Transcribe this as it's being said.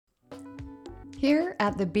Here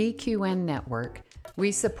at the BQN Network,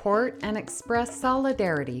 we support and express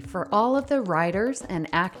solidarity for all of the writers and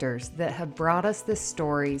actors that have brought us the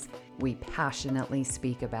stories we passionately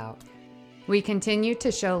speak about. We continue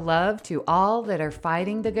to show love to all that are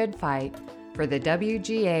fighting the good fight for the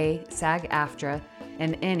WGA, SAG-AFTRA,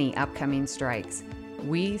 and any upcoming strikes.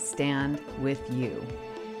 We stand with you.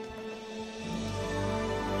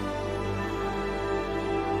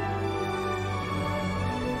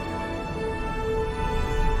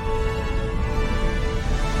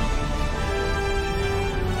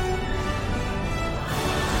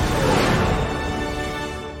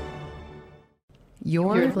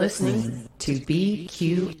 You're listening to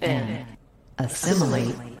BQN.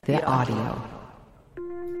 Assimilate the audio.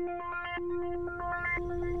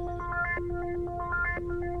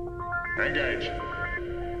 Engage.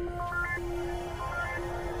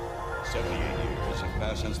 78 years have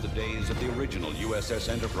passed since the days of the original USS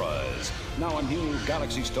Enterprise. Now a new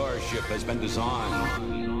Galaxy starship has been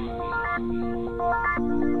designed.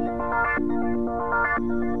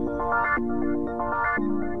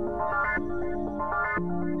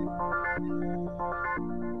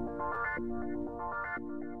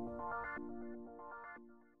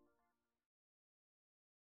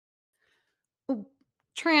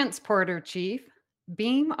 Transporter Chief,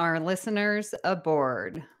 beam our listeners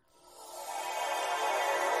aboard.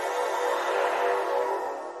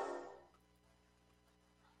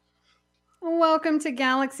 Welcome to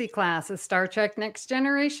Galaxy Class, a Star Trek Next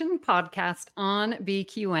Generation podcast on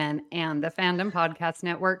BQN and the Fandom Podcast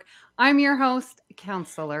Network. I'm your host,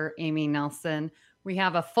 Counselor Amy Nelson. We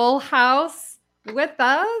have a full house with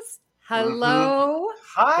us. Hello.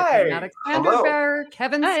 Hi. Diplomatic Standard Bearer,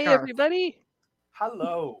 Kevin Hi, Scarf. everybody.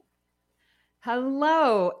 Hello.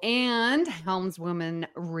 Hello. And helmswoman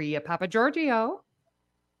Rhea Papagiorgio.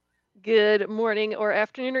 Good morning or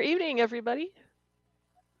afternoon or evening, everybody.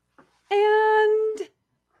 And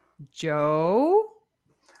Joe.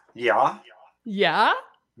 Yeah. Yeah?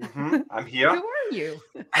 I'm here. Who are you?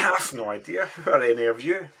 I have no idea who are any of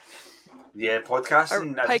you. Yeah, podcasting.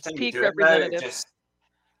 Our every Pikes time you Peak do it now, representative.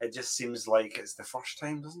 it just seems like it's the first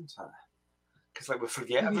time, doesn't it? Because like we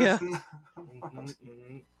forget Yeah. everything.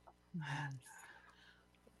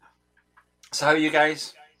 So how are you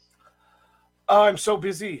guys? Oh, I'm so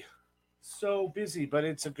busy, but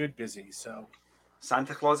it's a good busy. So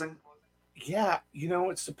Santa Clausing? yeah,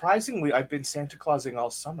 it's surprisingly I've been Santa Clausing all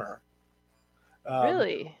summer.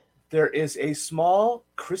 Really? There is a small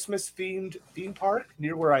Christmas-themed theme park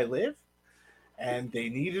near where I live, and they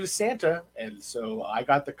needed a Santa, and so I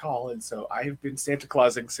got the call, and so I've been Santa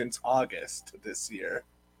Clausing since August this year.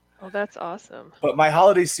 Oh, that's awesome. But my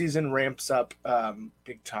holiday season ramps up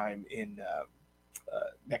big time in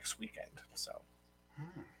next weekend. So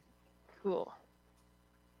Cool.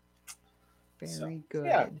 Very good.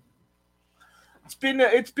 yeah. It's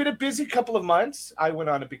been a busy couple of months. I went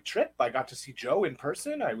on a big trip. I got to see Joe in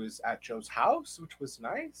person. I was at Joe's house, which was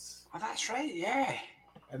nice. Oh, that's right, yeah.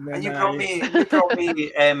 And then And you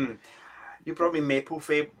brought me maple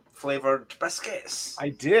flavored biscuits. I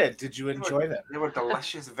did. Did you enjoy them? They were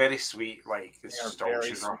delicious, very sweet, like it's They are still very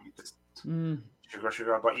sugar. sweet. It's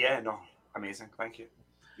sugar. But yeah, no, amazing. Thank you.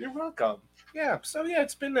 You're welcome. Yeah. So yeah,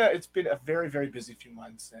 it's been a very, very busy few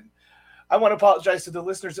months, and I want to apologize to the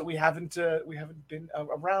listeners that we haven't been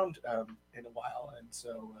around in a while, and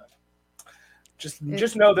so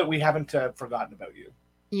just know that we haven't forgotten about you.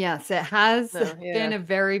 Yes, it has No, yeah. been a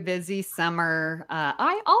very busy summer.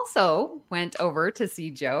 I also went over to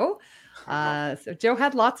see Joe. So Joe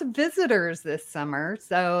had lots of visitors this summer.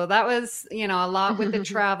 So that was, a lot with the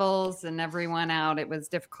travels and everyone out. It was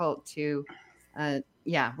difficult to,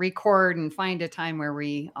 record and find a time where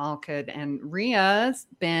we all could. And Rhea's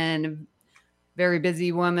been a very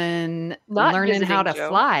busy woman Not learning how to visiting Joe.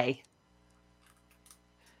 fly.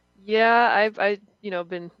 Yeah, I've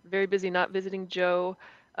been very busy not visiting Joe.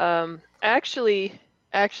 Actually,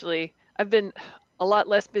 I've been a lot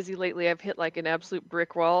less busy lately. I've hit like an absolute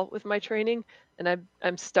brick wall with my training, and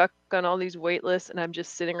I'm stuck on all these wait lists, and I'm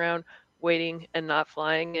just sitting around waiting and not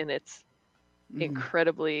flying, and it's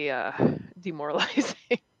incredibly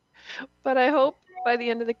demoralizing. But I hope by the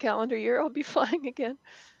end of the calendar year I'll be flying again.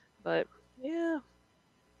 But yeah.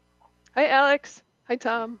 Hi, Alex. Hi,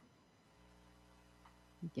 Tom.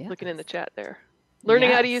 Yeah. Looking in the chat there. Learning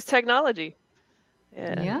how to Yes. use technology.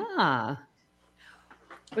 Yeah. Yeah.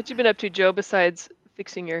 What you been up to, Joe, besides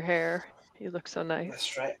fixing your hair? You look so nice.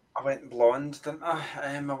 That's right. I went blonde, didn't I,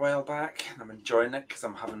 a while back, and I'm enjoying it because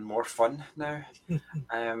I'm having more fun now.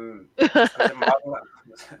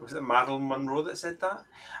 Was it Marilyn Monroe that said that?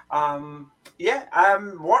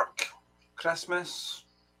 Work, Christmas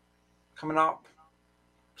coming up.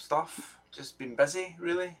 stuff. Just been busy,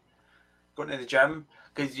 really. Going to the gym.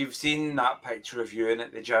 Because you've seen that picture of Ewan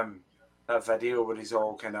at the gym. That video where he's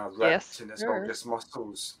all kind of ripped Yes, and it's sure. all just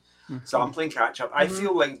muscles. So I'm playing catch up. I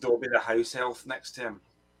feel like Dobby the house elf next to him.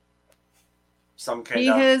 Some kind He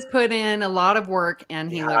of. has put in a lot of work and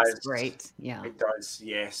he looks has. great. Yeah. It does,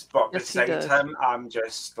 yes. But Yes, he beside does. him, I'm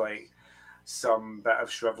just like some bit of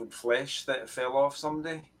shriveled flesh that fell off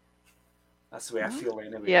someday. That's the way I feel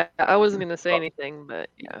anyway. Yeah, I wasn't gonna say anything, but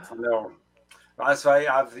yeah. No. That's why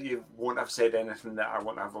you won't have said anything that I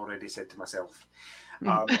won't have already said to myself.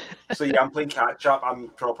 So yeah, I'm playing catch up. I'm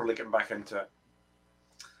properly getting back into it.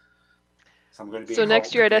 So I'm going to be. So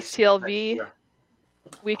next year at STLV, next year.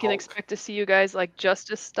 we can Hulk. expect to see you guys like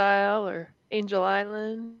Justice Style or Angel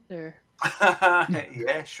Island or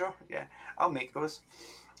Yeah, sure. Yeah, I'll make those.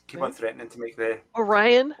 Keep on threatening to make the.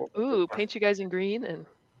 Orion. Ooh, paint you guys in green and.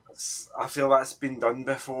 I feel that's been done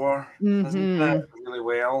before, hasn't it? Really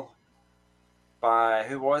well. By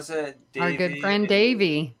who was it? Our good friend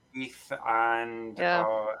Davey. Keith and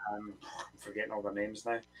I'm forgetting all their names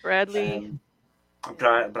now. Bradley.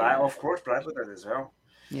 Of course, Bradley did as well.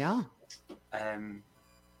 Yeah.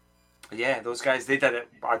 Yeah, those guys, they did it.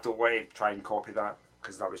 But I don't want to try and copy that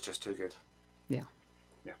because that was just too good. Yeah.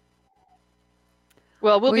 Yeah.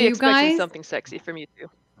 Well, we'll be you expecting guys- something sexy from you too.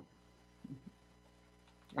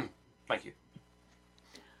 Thank you.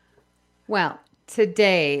 Well,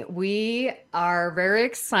 today we are very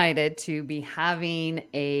excited to be having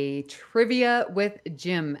a Trivia with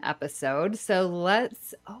Jim episode. So let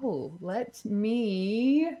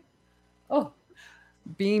me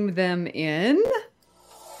beam them in.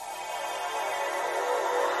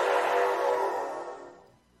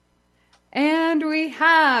 And we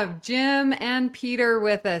have Jim and Peter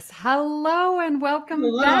with us. Hello and welcome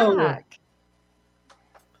back.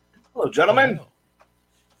 Hello, gentlemen. Hello.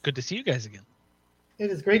 Good to see you guys again. It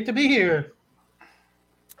is great to be here.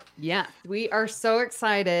 Yeah, we are so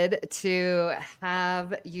excited to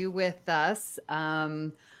have you with us.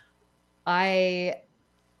 I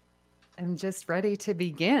am just ready to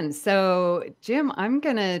begin. So, Jim, I'm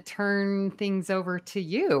going to turn things over to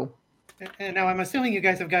you. And now I'm assuming you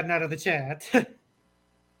guys have gotten out of the chat.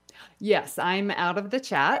 Yes, I'm out of the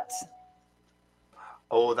chat.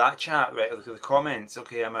 Oh, that chat, right? Look at the comments.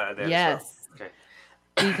 Okay, I'm out of there. Yes. So, okay.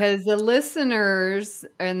 Because the listeners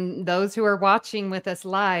and those who are watching with us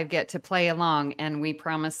live get to play along, and we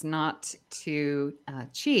promise not to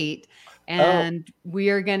cheat. And we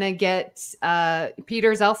are going to get,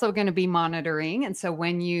 Peter's also going to be monitoring. And so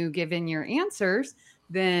when you give in your answers,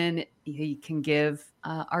 then he can give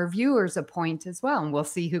our viewers a point as well. And we'll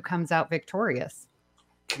see who comes out victorious.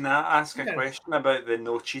 Can I ask a question about the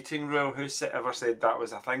no cheating rule? Who ever said that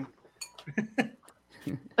was a thing?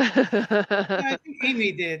 I think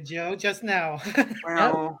Amy did, Joe, just now.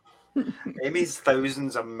 Well, Amy's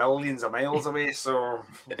thousands of millions of miles away, so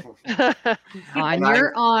On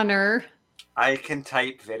your honor. I can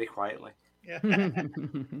type very quietly. Yeah.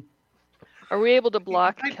 Are we able to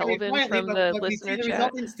block I can Kelvin quietly, from but the we listener see the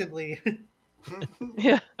chat? result instantly.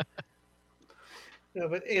 Yeah. No,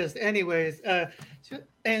 but yes, anyways,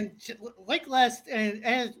 like last and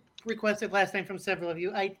as requested last time from several of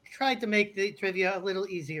you, I tried to make the trivia a little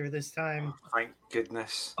easier this time. Thank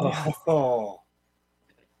goodness. Oh.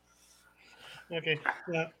 Okay,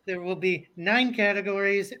 there will be 9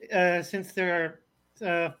 categories. Since there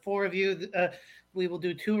are 4 of you, we will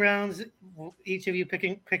do 2 rounds, each of you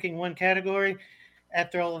picking one category.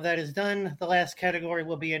 After all of that is done, the last category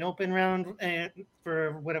will be an open round and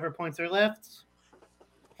for whatever points are left.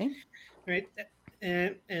 Okay. Right,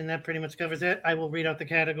 and that pretty much covers it. I will read out the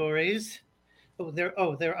categories. There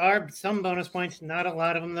are some bonus points, not a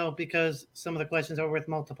lot of them though, because some of the questions are worth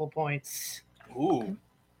multiple points. Ooh,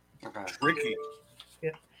 Okay. tricky.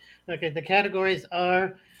 Okay, the categories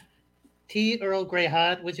are Tea Earl Grey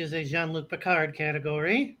Hot, which is a Jean-Luc Picard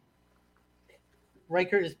category.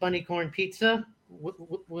 Riker's Bunny Corn Pizza,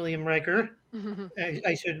 William Riker.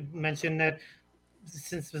 I should mention that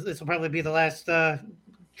since this will probably be the last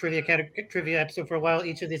trivia episode for a while,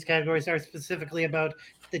 each of these categories are specifically about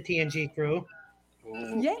the TNG crew.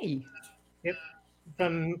 Yay.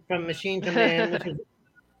 From Machine to Man,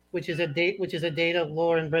 which is a Data,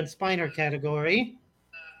 Lore, and Brent Spiner category.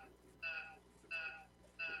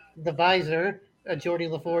 The Visor, a Geordie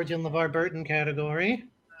LaForge and LeVar Burton category.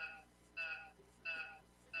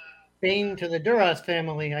 Bane to the Duras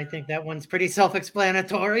family. I think that one's pretty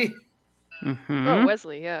self-explanatory. Mm-hmm. Oh,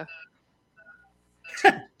 Wesley, yeah.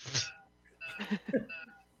 Yes.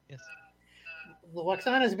 The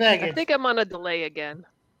Waxana's baggage. I think I'm on a delay again.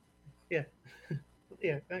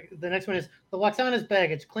 Yeah. The next one is the Waxana's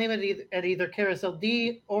baggage. Claim it at either carousel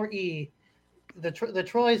D or E. The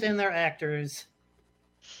Troys and their actors.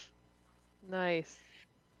 Nice.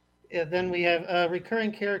 Yeah, then we have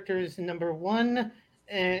recurring characters number 1,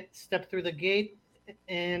 step through the gate,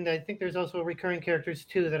 and I think there's also recurring characters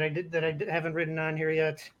 2 that I haven't written on here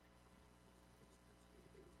yet.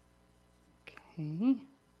 Okay.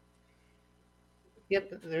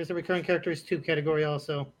 Yep, there's a recurring characters 2 category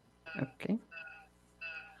also. Okay.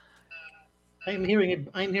 I'm hearing a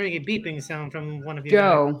beeping sound from one of you.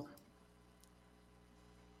 Joe.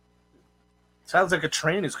 Sounds like a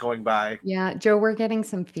train is going by. Yeah, Joe, we're getting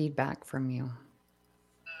some feedback from you.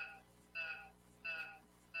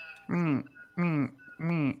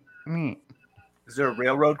 Me. Is there a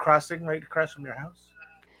railroad crossing right across from your house?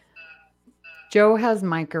 Joe has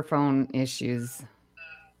microphone issues.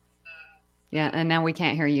 Yeah, and now we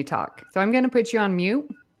can't hear you talk. So I'm going to put you on mute.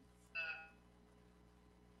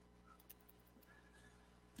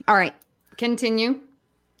 All right, continue.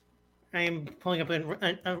 I'm pulling up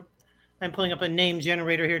a name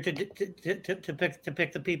generator here to pick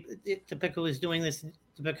the people to pick who is doing this,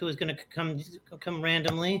 to pick who is going to come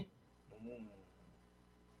randomly.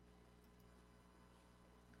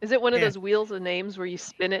 Is it one of Yeah. those wheels of names where you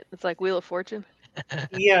spin it? It's like Wheel of Fortune.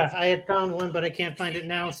 Yeah, I had found one, but I can't find it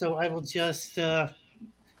now, so I will just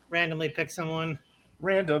randomly pick someone.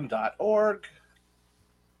 Random.org.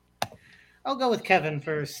 I'll go with Kevin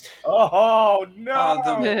first. Oh no!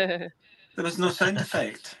 There was no sound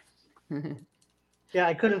effect. Yeah,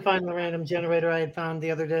 I couldn't find the random generator I had found the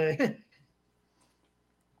other day.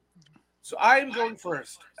 So I'm going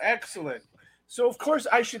first. Excellent. So of course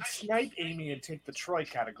I should snipe Amy and take the Troy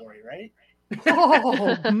category, right?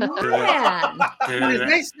 Oh, man.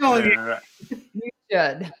 Nice knowing you.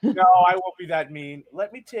 Good. No, I won't be that mean.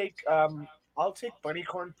 Let me take I'll take bunny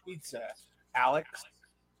corn pizza, Alex.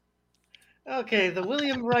 Okay, the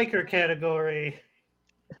William Riker category.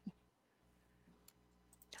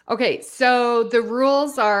 Okay, so the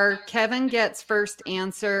rules are Kevin gets first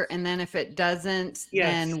answer, and then if it doesn't,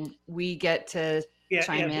 Yes. then we get to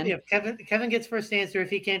chime in. Yeah. Kevin gets first answer. If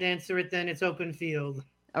he can't answer it, then it's open field.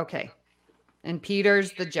 Okay. And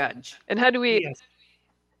Peter's the judge. And how do we Yes.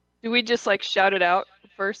 do we just like shout it out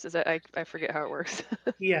first? Is that I forget how it works.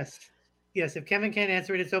 Yes. If Kevin can't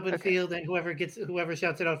answer it, it's open Okay. field, and whoever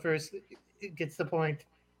shouts it out first gets the point.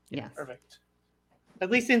 Yes. Perfect. At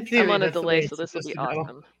least in theory. I'm on a that's the way delay, it's so this will be supposed to go.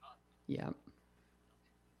 awesome. Yep.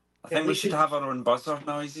 I think we should have our own buzzer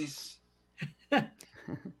noises.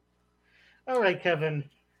 All right, Kevin.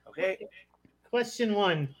 Okay. Question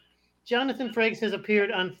 1. Jonathan Frakes has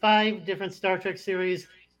appeared on 5 different Star Trek series,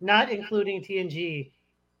 not including TNG.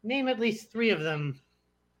 Name at least 3 of them.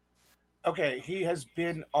 Okay, he has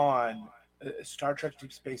been on Star Trek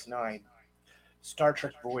Deep Space Nine, Star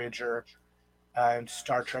Trek Voyager, and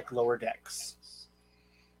Star Trek Lower Decks.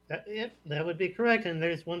 That would be correct, and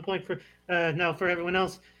there's 1 point for now for everyone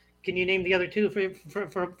else. Can you name the other 2 for your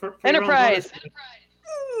own Enterprise. bonus?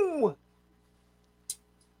 Ooh.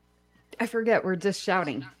 I forget. We're just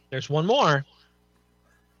shouting. There's one more.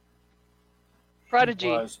 Prodigy.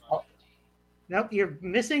 Was Nope, you're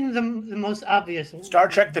missing the most obvious. Star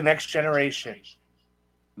Trek: The Next Generation.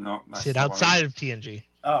 No, that's Sit the one. outside of TNG.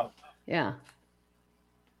 Oh, Yeah.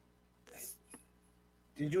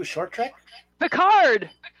 did you do a short trek? Picard.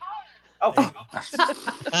 Oh,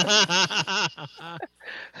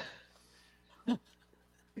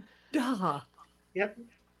 Duh. Yep.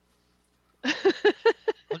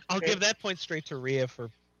 I'll give that point straight to Rhea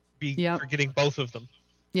for Yep. for getting both of them.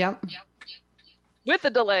 Yep. With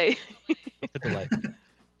a delay. The delay.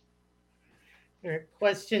 All right,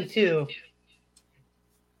 question 2.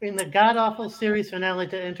 In the god-awful series finale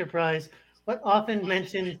to Enterprise, what often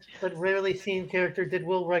mentioned but rarely seen character did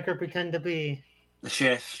Will Riker pretend to be? The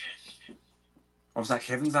chef. Or was that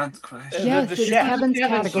Kevin's answer? Christ. Yes, the it's chef. Kevin's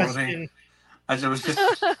Kevin's category. question. I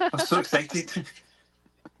was so excited.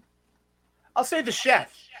 I'll say the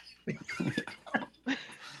chef. Nice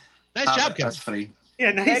job, That's Kevin. free.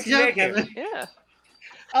 Yeah, nice Thank job, you. Kevin. Yeah.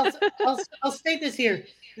 I'll state this here.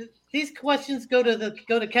 These questions go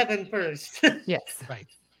to Kevin first. Yes. Right.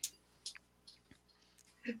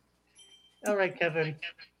 All right, Kevin.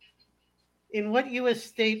 In what U.S.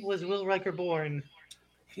 state was Will Riker born?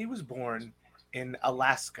 He was born in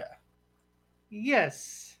Alaska,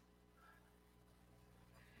 Yes.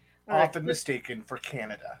 All right, often mistaken for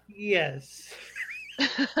Canada. Yes.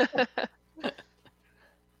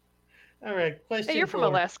 All right, question Hey, you're from 4.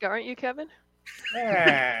 Alaska, aren't you, Kevin?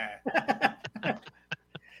 Ah. All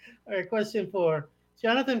right, question 4.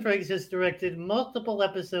 Jonathan Frakes has directed multiple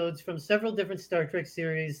episodes from several different Star Trek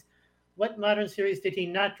series. What modern series did he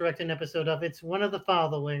not direct an episode of? It's one of the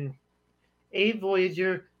following: A.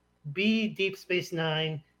 Voyager, B. Deep Space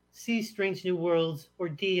Nine, C. Strange New Worlds, or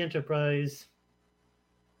D. Enterprise.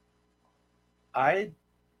 I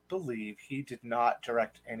believe he did not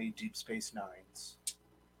direct any Deep Space Nines.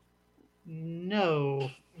 No.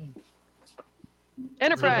 Open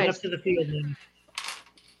Enterprise. up to the field then.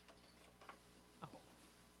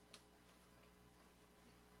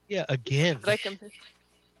 Yeah, again. Did I come?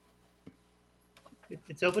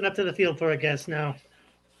 It's open up to the field for a guess now.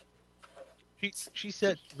 She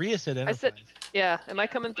said, Rhea said I Enterprise. said, yeah. Am I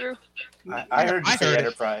coming through? I heard you I say heard it.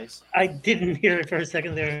 Enterprise. I didn't hear it for a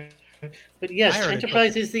second there. But yes, I heard it,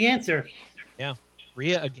 Enterprise is the answer.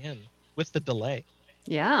 Rhea again with the delay.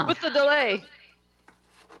 Yeah. With the delay.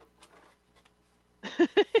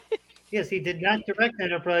 Yes, he did not direct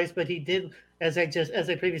Enterprise, but he did, as I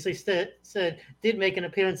previously said, did make an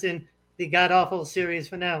appearance in the god awful series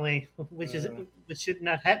finale, which should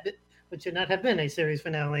not have been a series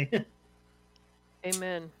finale.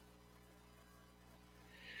 Amen.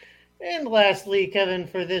 And lastly, Kevin,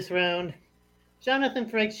 for this round, Jonathan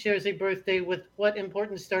Frakes shares a birthday with what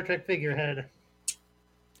important Star Trek figurehead?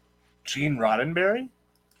 Gene Roddenberry?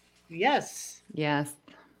 Yes. Yes.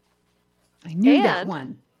 I knew that And-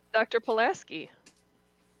 one. Dr. Pulaski.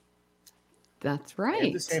 That's They have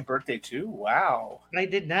right. the same birthday too? Wow. I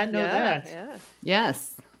did not know that. Yeah.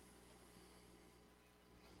 Yes.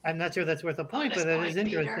 I'm not sure that's worth a point, but that is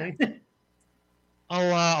Bonus point, interesting.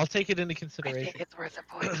 I'll take it into I consideration. think it's worth a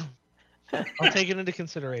point. I'll take it into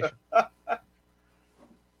consideration.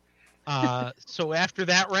 So after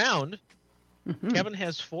that round, Mhm. Kevin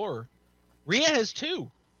has 4. Rhea has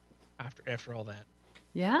 2. After all that,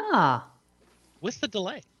 Yeah. with the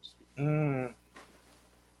delay. Mm.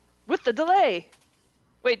 With the delay.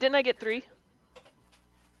 Wait, didn't I get 3?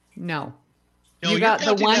 No. No, You you're got the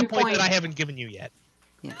counting 1 that point point. that I haven't given you yet.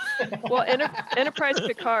 Well, Enterprise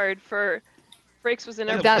Picard for Frakes was in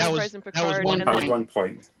That Enterprise was- and that was Picard. one and That was then- 1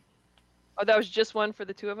 point. Oh, that was just one for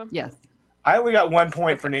the two of them? Yes. I only got 1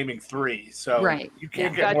 point for naming 3, so Right. you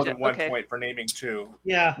can't Yeah. get more Gotcha, than 1 okay. point for naming 2.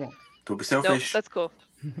 Yeah. Don't be Nope, selfish. that's cool.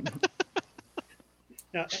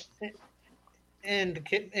 No,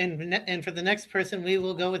 and for the next person, we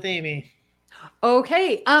will go with Amy.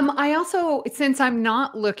 Okay. I also, since I'm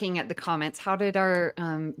not looking at the comments, how did our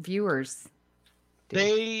viewers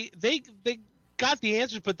do? They got the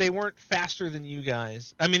answers, but they weren't faster than you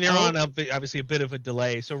guys. I mean, they're Oh. on obviously a bit of a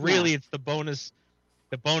delay. So really, it's the bonus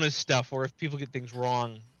stuff, or if people get things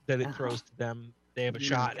wrong, that it Uh-huh. throws to them. They have a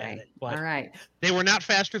shot at Okay. it. But All right. they were not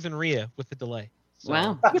faster than Rhea with the delay. So,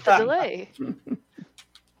 Wow. With the delay.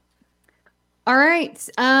 All right.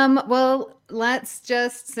 Well, let's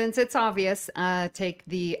just, since it's obvious, take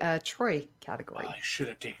the Troy category. I should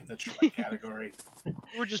have taken the Troy category.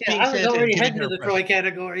 we're just Yeah, being I was Santa and already giving heading her to a the present. Troy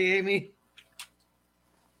category, Amy.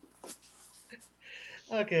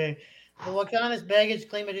 Okay. The Wakana's baggage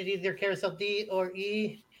claim it at either carousel D or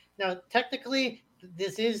E. Now, technically,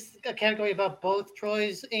 this is a category about both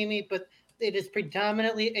Troys, Amy, but it is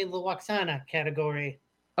predominantly a Luoxana category.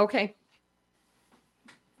 Okay.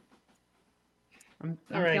 I'm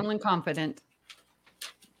All right. feeling confident.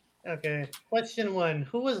 Okay. Question 1.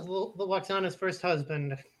 Who was Luoxana's first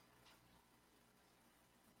husband?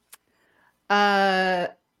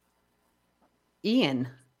 Ian.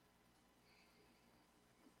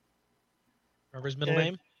 Remember his middle Okay.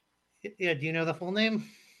 name? Yeah, do you know the full name?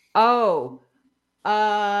 Oh.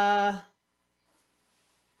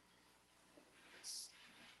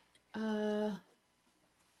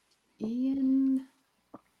 Ian.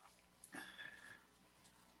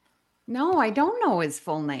 No, I don't know his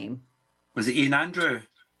full name. Was it Ian Andrew?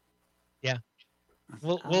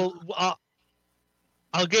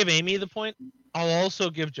 I'll give Amy the point. I'll also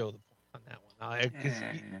give Joe the point on that one. 'Cause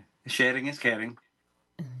Yeah. Sharing is caring.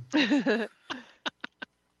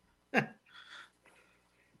 All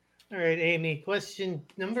right, Amy. Question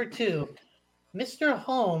number 2. Mr.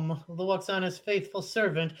 Holm, Luoxana's faithful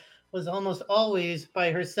servant, was almost always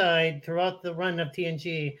by her side throughout the run of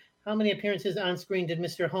TNG. How many appearances on screen did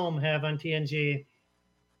Mr. Holm have on TNG?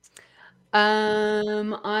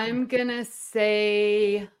 I'm gonna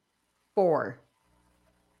say 4.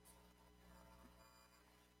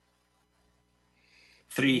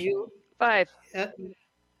 3. You, 5. let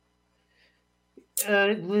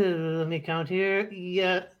me count here.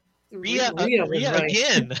 Yeah, Rhea was right.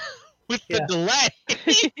 again with Yeah. the delay.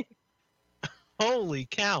 Holy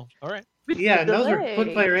cow! All right. Yeah, and those were delay.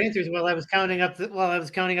 quick fire answers while I was counting up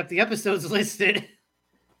the episodes listed.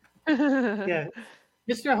 Yeah.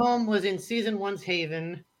 Mr. Holm was in season 1's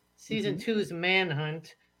Haven, season 2's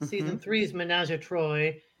Manhunt, Season 3 is Menage a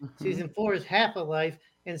Troy. Mhm. Season 4 is Half a Life,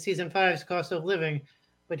 and season 5 is Cost of Living.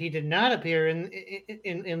 But he did not appear in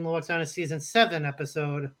Loaxana's season 7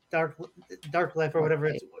 episode, Dark Life or whatever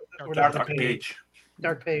it's Dark Page.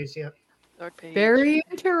 Dark Page, yeah. Dark Page. Very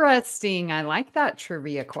interesting. I like that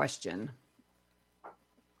trivia question.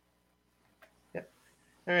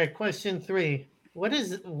 All right, question 3. What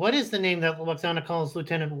is the name that Loaxana calls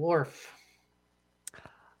Lieutenant Worf?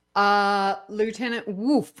 Lieutenant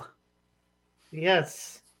Woof.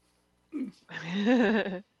 Yes.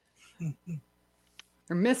 Or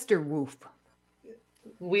Mr. Woof.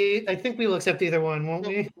 I think we will accept either one, won't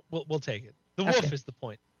we? We'll take it. The Okay. wolf is the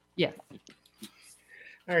point. Yeah.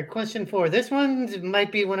 All right, question 4. This one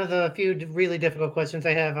might be one of the few really difficult questions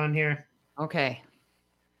I have on here. Okay.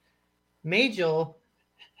 Majel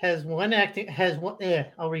has one acting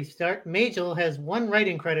I'll restart. Majel has one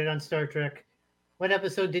writing credit on Star Trek. What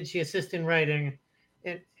episode did she assist in writing?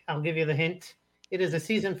 And I'll give you the hint. It is a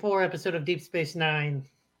season 4 episode of Deep Space Nine.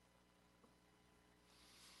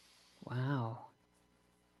 Wow.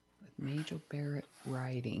 With Majel Barrett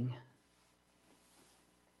writing.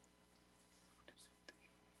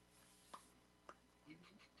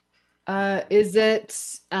 Is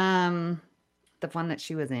it the one that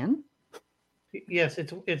she was in? Yes,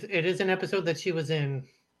 it is an episode that she was in.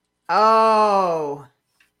 Oh.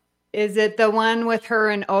 Is it the one with her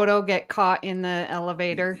and Odo get caught in the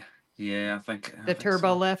elevator? Yeah, I think. The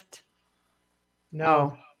turbo lift?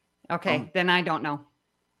 No. Oh. Okay, then I don't know.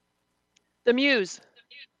 The Muse.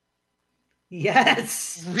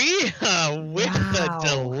 Yes. Rhea with Wow. the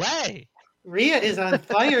delay. Rhea is on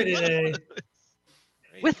fire today.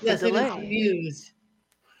 With the Yes, it is delay. Muse.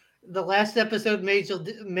 The last episode Majel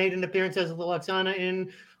made an appearance as Loaxana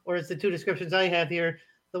in, or it's the two descriptions I have here.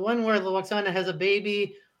 The one where Loaxana has a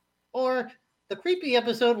baby, or the creepy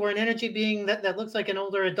episode where an energy being that looks like an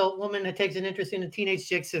older adult woman that takes an interest in a teenage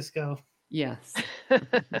Jake Sisko. Yes.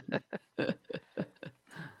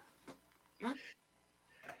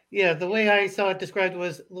 Yeah, the way I saw it described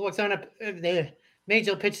was Loaxana,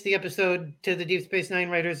 Majel pitched the episode to the Deep Space Nine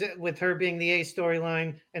writers with her being the A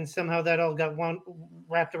storyline, and somehow that all got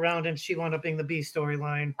wrapped around, and she wound up being the B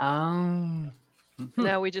storyline. Oh.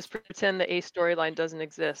 Now we just pretend the A storyline doesn't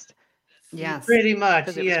exist. Yes. Pretty much,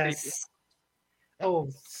 'Cause it was creepy. yes. Oh,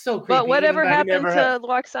 so creepy. But whatever Even back- happened never to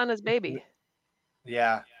Loaxana's baby?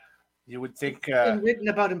 Yeah, you would think. been written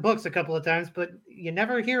about in books a couple of times, but you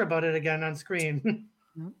never hear about it again on screen.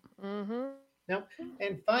 Mm-hmm. Nope.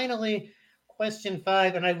 And finally, question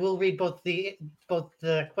 5, and I will read both the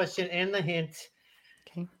question and the hint.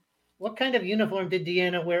 Okay. What kind of uniform did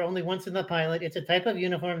Deanna wear only once in the pilot? It's a type of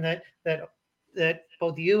uniform that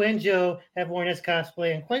both you and Joe have worn as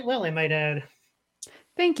cosplay, and quite well, I might add.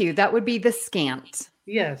 Thank you. That would be the scant.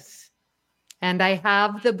 Yes. And I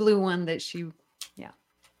have the blue one that she, yeah.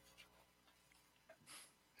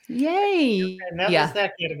 Yay. And that Yeah. was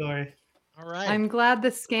that category. All right. I'm glad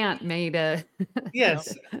the scant made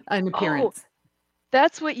Yes. an appearance.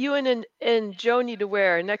 That's what you and Joe need to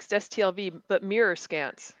wear next STLV, but mirror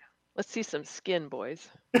scants. Let's see some skin, boys.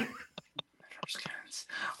 Scans.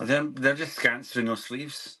 Well, they're just scans with no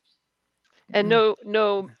sleeves. And no,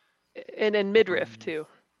 and then midriff too.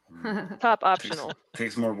 Top optional.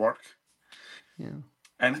 Takes more work. Yeah.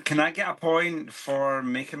 And can I get a point for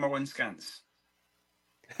making my own scans?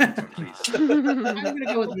 Please. I'm going to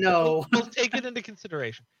go with no. We'll take it into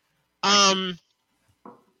consideration.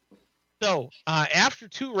 So after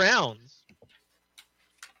 2 rounds,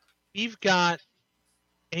 we've got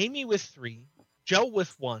Amy with 3, Joe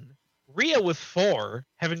with 1, Rhea with 4,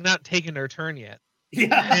 having not taken her turn yet,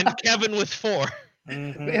 Yeah. and Kevin with 4.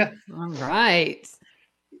 Mhm. Yeah. All right.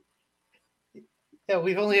 Yeah,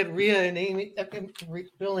 we've only had Rhea and Amy. We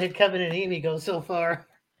only had Kevin and Amy go so far.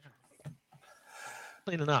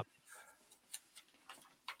 Cleaning up.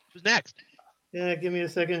 Who's next? Yeah, give me a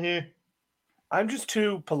second here. I'm just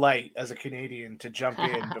too polite as a Canadian to jump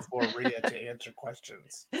in before Rhea to answer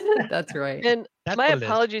questions. That's right. And That's my what it is.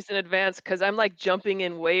 apologies in advance because I'm like jumping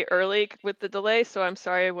in way early with the delay, so I'm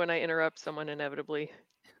sorry when I interrupt someone inevitably.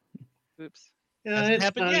 Oops. Hasn't It's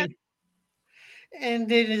happened yet. fine.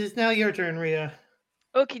 And it is now your turn, Rhea.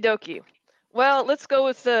 Okie dokie. Well, let's go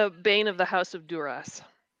with the Bane of the House of Duras.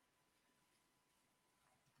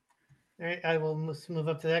 All right, I will move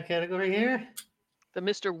up to that category here. The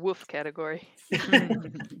Mr. Woof category.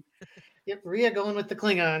 Yep, Rhea going with the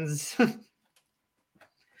Klingons.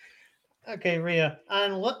 Okay, Rhea.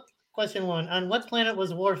 Question 1. On what planet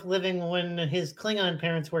was Worf living when his Klingon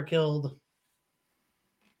parents were killed?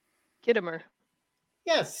 Kittimer.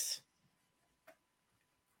 Yes.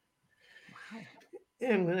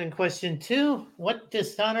 And then question 2, what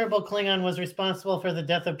dishonorable Klingon was responsible for the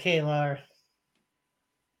death of Kalar?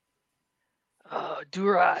 Oh,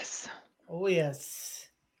 Duras. Oh, yes.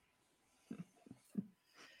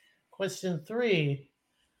 Question 3,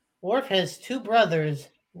 Worf has 2 brothers,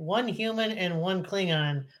 1 human and 1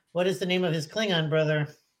 Klingon. What is the name of his Klingon brother?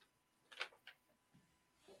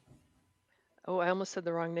 Oh, I almost said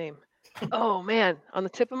the wrong name. Oh man, on the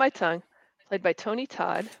tip of my tongue. Played by Tony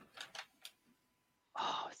Todd.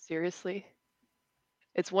 Oh, seriously?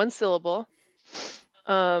 It's 1 syllable.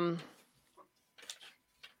 It's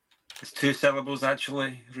 2 syllables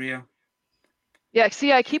actually, Rio. Yeah,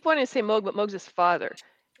 see, I keep wanting to say Moog, but Moog's his father.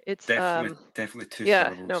 It's Definitely 2 yeah,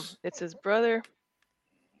 syllables. no, it's his brother.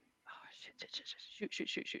 Oh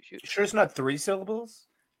shoot. Sure, it's not 3 syllables.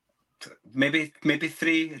 Maybe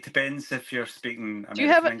 3. It depends if you're speaking American Do you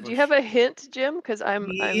English. have a hint, Jim? Because I'm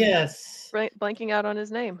Yes. blanking out on his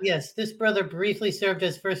name. Yes, this brother briefly served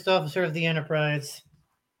as first officer of the Enterprise.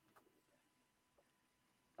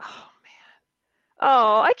 Oh man.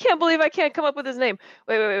 Oh, I can't believe I can't come up with his name.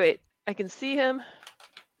 Wait. I can see him.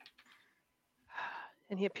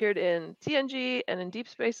 And he appeared in TNG and in Deep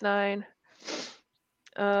Space Nine.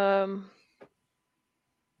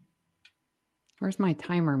 Where's my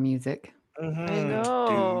timer music? I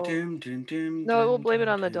know. No, we'll blame it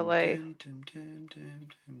on the delay.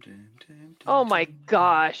 Oh my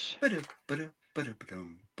gosh.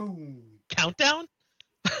 Countdown?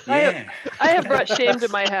 Yeah. I have brought shame to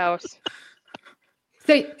my house.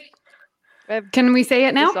 Say, I have can we say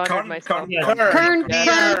it now? dishonored myself. Kern.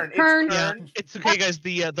 Yeah, it's okay, guys.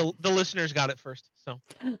 The listeners got it first, so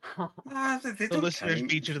The listeners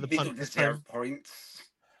beat you to the punch this time. Points.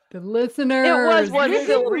 The listeners. It was 1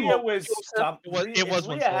 syllable. Rhea was stumped. It was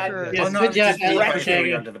 1 syllable. Yes, Oh, no, good it's job, just me Alex. by throwing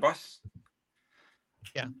you under the bus.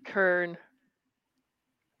 Kern.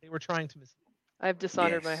 They were trying to miss. I've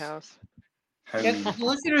dishonored my Yes. house. The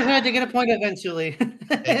listeners had to get a point eventually.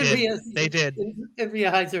 They did. And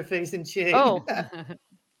Rhea hides her face in shame. Oh.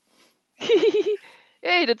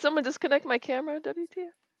 Hey, did someone disconnect my camera, WTF?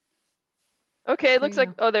 Okay, it looks like,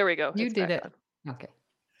 oh, there we go. You It's did back it. on. Okay.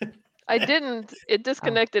 I didn't. It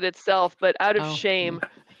disconnected itself, but out of Oh. shame.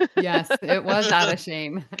 Yes, it was out of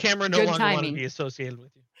shame. Camera no Good longer wanted to timing. be associated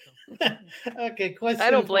with you. Okay, question I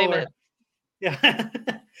don't blame 4. it. Yeah.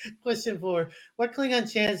 Question 4. What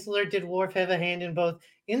Klingon chancellor did Worf have a hand in both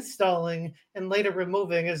installing and later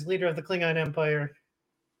removing as leader of the Klingon Empire?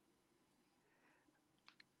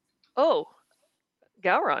 Oh,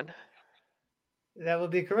 Gowron. That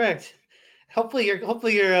would be correct. Hopefully your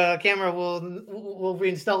camera will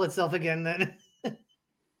reinstall itself again then.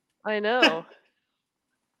 I know.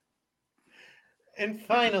 And For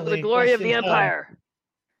finally, the glory of the question Empire.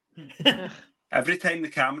 Every time the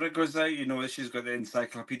camera goes out, you know that she's got the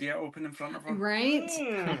encyclopedia open in front of her. Right?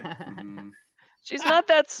 Mhm. She's not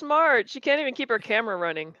that smart. She can't even keep her camera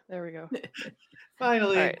running. There we go.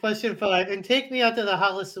 Finally, All right. question 5. And take me out to the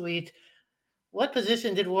holosuite. What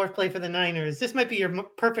position did Worf play for the Niners? This might be your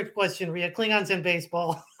perfect question, Rhea. Klingons in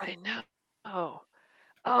baseball. I know.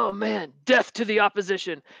 Oh man, death to the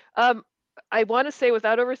opposition. I want to say,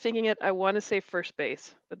 without overthinking it, I want to say first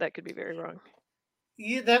base, but that could be very wrong.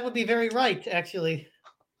 Yeah, that would be very right, actually.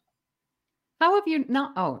 How have you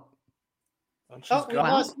not? Oh, Oh, we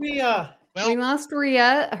lost Rhea. we lost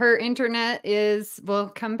Rhea. Her internet will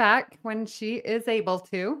come back when she is able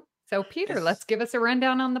to. So, Peter, Yes. let's give us a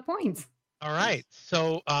rundown on the points. All right.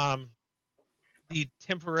 So the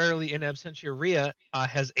temporarily in absentia Rhea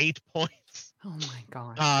has 8 points. Oh my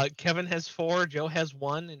gosh. Kevin has 4, Joe has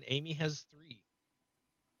 1, and Amy has 3.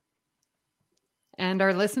 And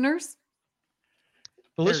our listeners?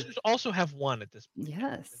 The listeners also have 1 at this point. Yes.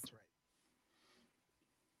 That's right.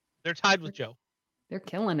 They're tied with Joe. They're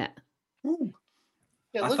killing it.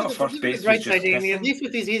 Yeah, I look thought at first the base was right just side, Amy. At missing. least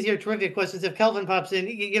with these easier trivia questions, if Kelvin pops in,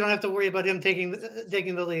 you don't have to worry about him taking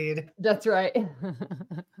the lead. That's right.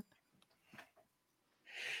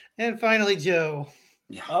 And finally, Joe.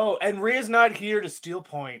 Yeah. Oh, and Rhea's not here to steal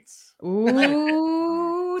points.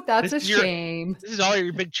 Ooh, that's a This is your- shame. This is all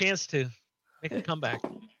your big chance to make a comeback.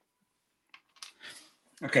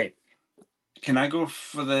 Okay. Can I go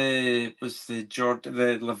for the Rhea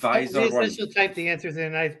Levisor one? says she'll type the answers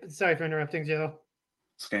in. Sorry for interrupting, Joe.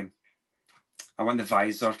 It's okay. I want the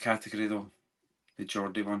visor category though. The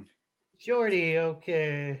Geordie one. Jordy,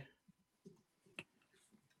 okay.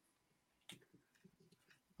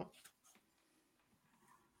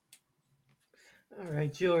 All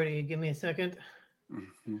right, Jordy, give me a second.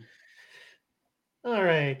 Mhm. All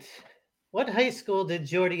right. What high school did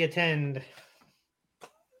Jordy attend?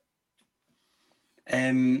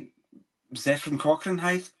 Zephram Cochrane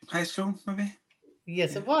High School, maybe?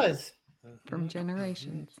 Yes, it was. From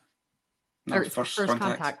Generations. No, Or first, First contact.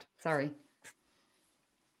 Contact. Sorry.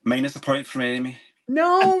 Minus a point from Amy.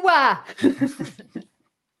 No! All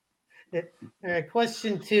right,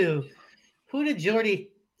 question 2. Who did Geordi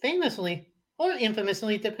famously or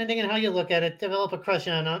infamously, depending on how you look at it, develop a crush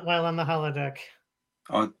on while on the holodeck?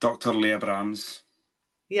 Oh, Dr. Leah Brahms.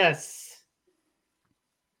 Yes.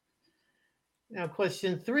 Now,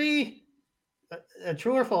 question 3, a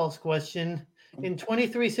true or false question. In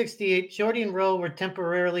 2368, Geordi and Roe were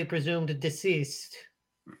temporarily presumed deceased.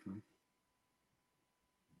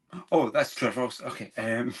 Oh, that's true or false. Okay.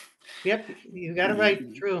 Yep, you got it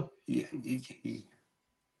right. True. Yeah.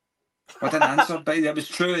 I didn't answer, but it was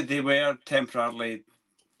true. They were temporarily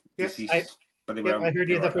Yep, deceased, but they Yep, were. I heard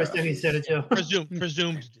they you the were first out of time you said it, Joe.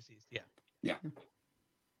 Presumed deceased. Yeah. Yeah.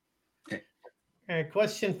 Okay. All right,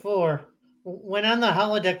 question 4. When on the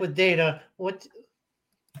holodeck with Data, what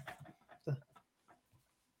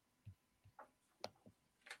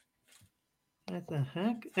the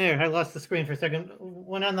heck? There, I lost the screen for a second.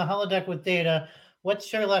 When on the holodeck with Data, what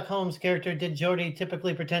Sherlock Holmes character did Geordi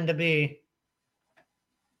typically pretend to be?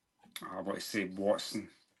 I want to say Watson.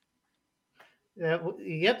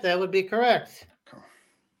 Yep, that would be correct. Cool.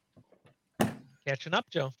 Catching up,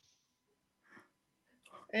 Joe.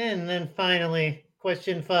 And then finally,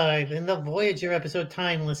 question 5. In the Voyager episode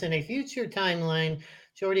Timeless, in a future timeline,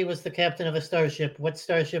 Geordi was the captain of a starship. What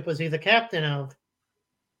starship was he the captain of?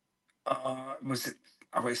 Was it?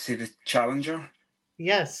 I want to say the Challenger.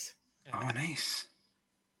 Yes. Oh, nice.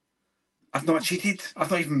 I've not cheated. I've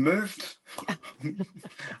not even moved.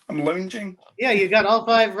 I'm lounging. Yeah, you got all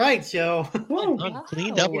 5 right, Joe. Done.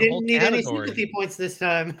 Cleaned up You a whole didn't need any category. sympathy points this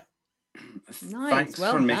time. Nice, Thanks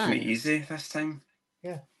well for making done. it easy this time.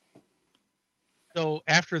 Yeah. So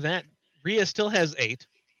after that, Rhea still has 8.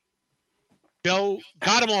 Joe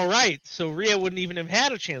got them all right, so Rhea wouldn't even have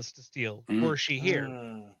had a chance to steal were she here.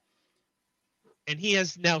 And he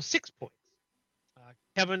has now 6 points.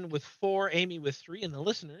 Kevin with 4, Amy with 3, and the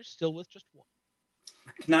listeners still with just 1.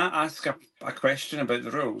 Can I ask a question about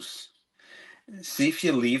the rules? See, if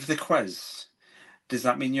you leave the quiz, does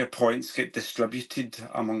that mean your points get distributed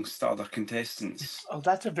amongst the other contestants? Oh,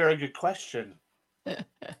 that's a very good question. Yeah,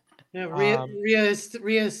 Rhea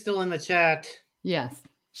is still in the chat. Yes,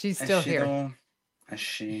 she's still Is she here. though? Is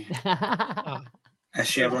she? Is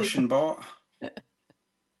she a Russian bot?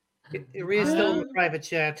 Rhea's still in the private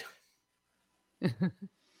chat.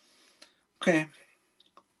 Okay.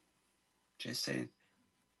 Just saying.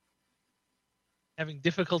 Having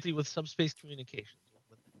difficulty with subspace communications.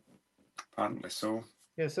 Apparently so.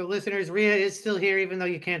 Yeah, so listeners, Rhea is still here, even though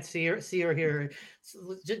you can't see or hear her.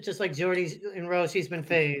 Just like Geordi and Rose, she's been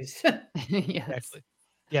phased. Yes. Exactly.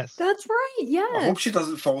 Yes. That's right. I Yes. hope she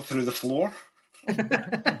doesn't fall through the floor.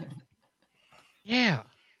 Yeah.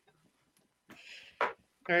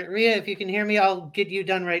 All right, Rhea, if you can hear me, I'll get you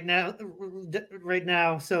done right now.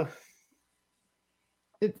 So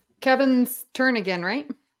It's Kevin's turn again, right?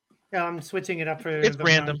 yeah, I'm switching it up for It's the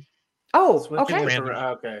random. round. Oh, Switching okay. it Random.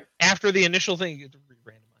 okay. After the initial thing, you get to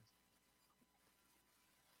re-randomize.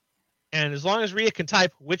 And as long as Rhea can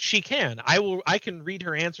type, which she can, I can read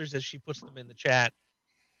her answers as she puts them in the chat.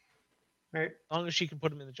 All right. As long as she can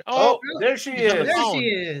put them in the chat. Oh, there she she's on the is. There phone. she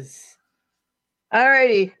is.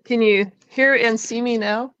 Alrighty. Can you hear and see me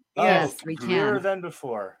now? Yes, Oh, we clearer can. than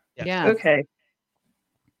before. Yeah. Yeah. Okay.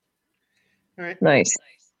 All right. Nice.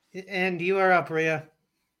 And you are up, Rhea.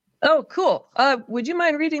 Oh, cool. Would you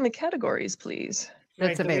mind reading the categories, please?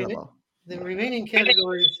 That's Right, available. The remaining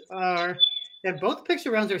categories are, and both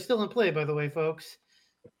picture rounds are still in play, by the way, folks.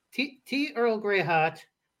 T. Earl Grey Hot,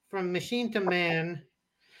 From Machine to Man,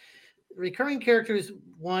 Recurring Characters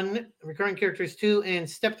 1, Recurring Characters 2, and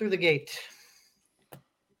Step Through the Gate.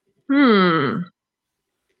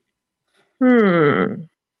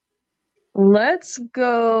 Let's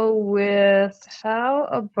go with how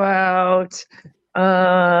about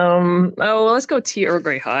let's go tea Earl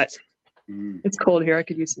Grey Hot. It's cold here. I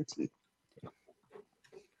could use some tea.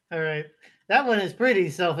 All right. That one is pretty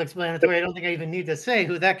self-explanatory. I don't think I even need to say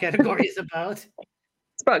who that category is about.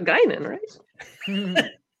 It's about Guinan, right?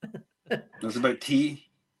 It's about tea,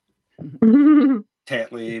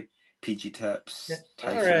 Tetley, PG Tips, Yeah.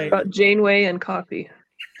 Typhoon. All right. About Janeway and coffee.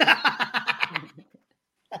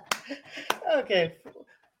 Okay.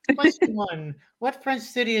 Question 1. What French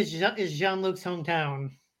city is Jean-Luc's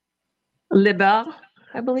hometown? Le Bar,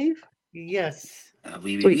 I believe. Yes.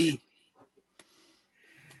 Oui, oui, Sweet.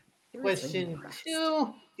 oui. Question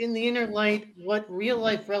 2. In The Inner Light, what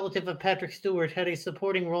real-life relative of Patrick Stewart had a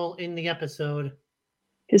supporting role in the episode?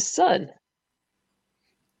 His son.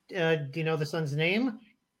 Do you know the son's name?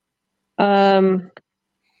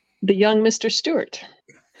 The young Mr. Stewart.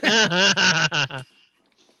 I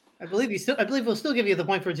believe we'll still give you the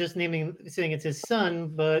point for just saying it's his son,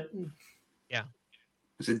 but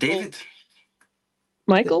Was it David?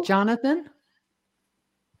 Michael? Jonathan?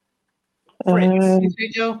 Excuse me,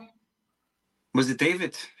 Joe? Was it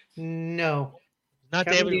David? No. Not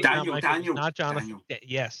Kevin David. D. Not Daniel, Michael, Daniel, Not Jonathan. Daniel.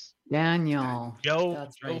 Yes. Daniel. Joe.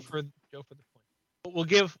 That's Joe right. for the point. But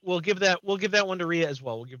we'll give that one to Rhea as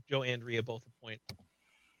well. We'll give Joe and Rhea both a point.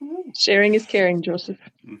 Sharing is caring, Joseph.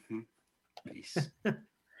 Mm-hmm. Nice.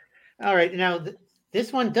 All right. Now,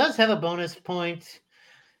 this one does have a bonus point,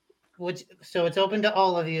 so it's open to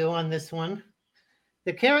all of you on this one.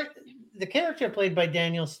 The character played by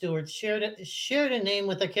Daniel Stewart shared a name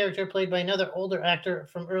with a character played by another older actor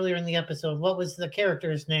from earlier in the episode. What was the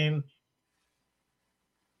character's name?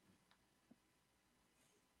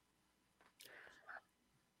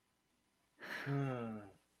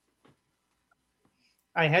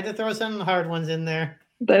 I had to throw some hard ones in there.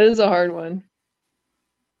 That is a hard one.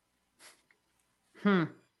 I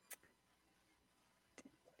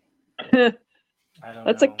don't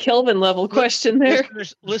That's know. a Kelvin level question there.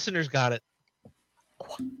 Listeners got it.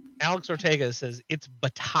 Alex Ortega says it's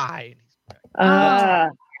Bataille.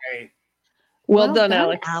 Okay. Well done,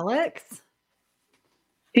 Alex. Alex.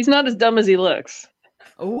 He's not as dumb as he looks.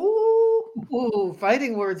 Ooh,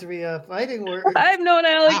 fighting words, Rhea. Fighting words. I've known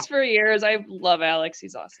Alex for years. I love Alex.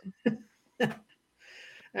 He's awesome.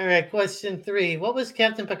 All right, question 3. What was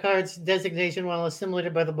Captain Picard's designation while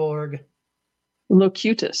assimilated by the Borg?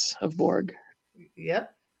 Locutus of Borg.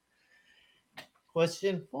 Yep.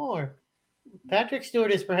 Question 4. Patrick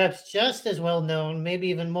Stewart is perhaps just as well known, maybe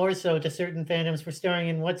even more so to certain fandoms, for starring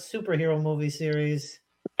in what superhero movie series?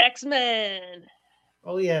 X-Men.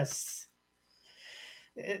 Oh, yes.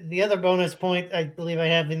 The other bonus point I believe I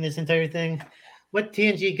have in this entire thing. What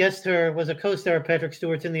TNG guest star was a co-star of Patrick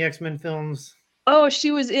Stewart's in the X-Men films? Oh,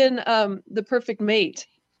 she was in The Perfect Mate.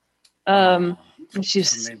 And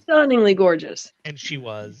she's stunningly gorgeous. And she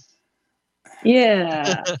was.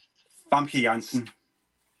 Yeah. Famke Janssen.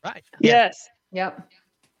 Right. Yes. Yep.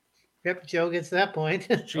 Yep, Joe gets that point.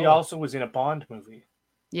 She also was in a Bond movie.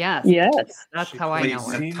 Yes. Yes. That's She how I know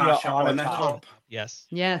plays her. Natasha on on top. top. Yes.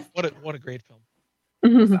 Yes. What a great film.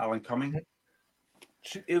 Alan Cumming.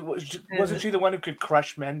 Wasn't she the one who could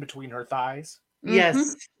crush men between her thighs?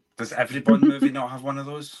 Yes. Does every Bond movie not have one of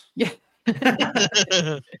those?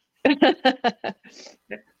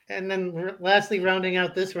 And then lastly, rounding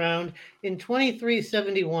out this round, in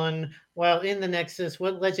 2371, while in the Nexus,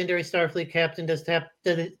 what legendary Starfleet captain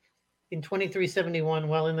in 2371,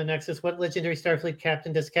 while in the Nexus, what legendary Starfleet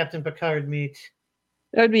captain does Captain Picard meet?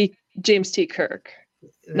 That would be James T. Kirk.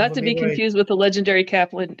 That Not would to be right. confused with the legendary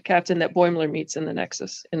captain that Boimler meets in the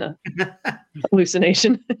Nexus in a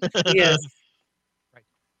hallucination. Yes. Right.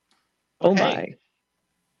 Oh Okay. my.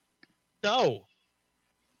 So,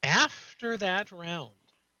 after that round,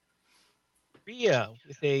 Rhea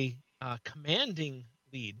with a commanding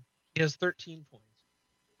lead. He has 13 points.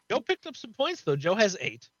 Joe picked up some points, though. Joe has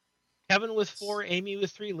 8. Kevin with 4. Amy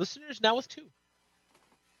with 3. Listeners now with 2.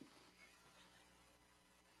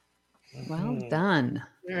 Well done.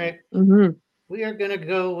 All right. Mm-hmm. We are going to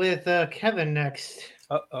go with Kevin next.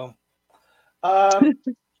 Uh-oh.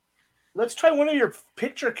 Let's try one of your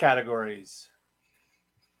picture categories.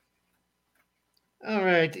 All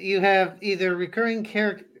right. You have either recurring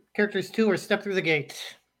characters 2 or Step Through the Gate.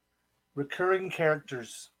 Recurring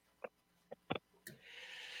characters.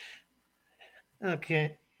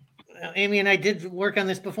 Okay. Amy and I did work on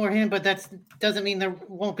this beforehand, but that doesn't mean there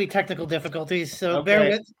won't be technical difficulties. So bear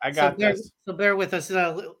with. I got this. So bear with us.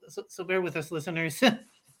 So bear with us, listeners. And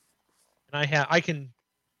I can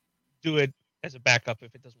do it as a backup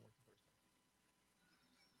if it doesn't work.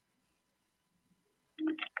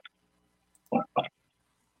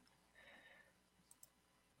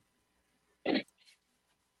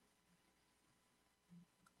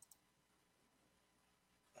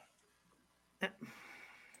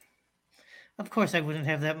 Of course, I wouldn't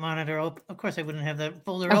have that monitor open. Of course, I wouldn't have that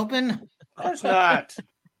folder open. Of course not.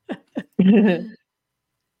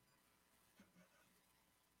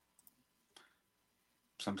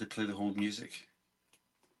 Somebody play the whole music.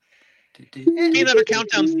 Be another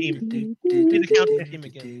countdown theme. Be the countdown theme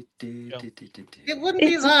again. It wouldn't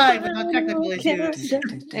be live without technical issues.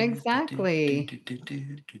 Exactly.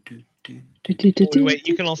 Wait,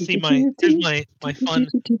 you can all see here's my fun.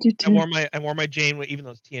 I wore my Janeway, even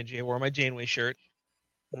though it's TNG. I wore my Janeway shirt.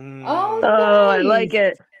 Oh, I nice. like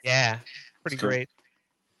it. Yeah, pretty Cool. great.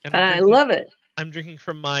 And I love it. I'm drinking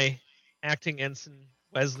from my acting ensign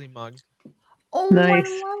Wesley mug. Oh, Nice.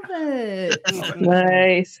 I love it.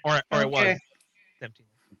 Nice. Or it was Okay. empty.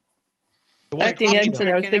 It was Acting empty, Ensign,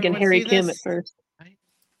 though. I was Can thinking everyone Harry see Kim this? at first. All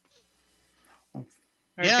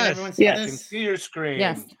right, Yes. Can everyone see Yes. I can this? see your screen.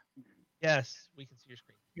 Yes. Yes, we can see your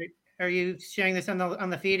screen. Are you sharing this on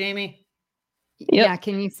the feed, Amy? Yeah,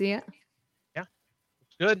 can you see it? Looks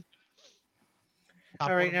good. Top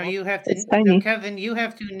All right, one now above. you have to. It's tiny. Kevin, you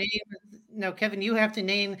have to name. No, Kevin, you have to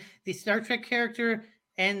name the Star Trek character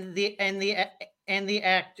and the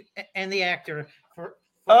actor for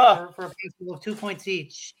Ah. a possible of 2 points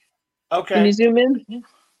each. Can Okay. you zoom in?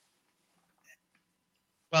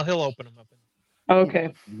 Well, he'll open them up.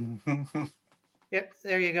 Okay. Yep,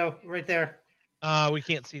 there you go, right there. We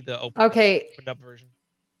can't see the opened Okay, up version.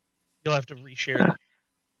 You'll have to reshare it.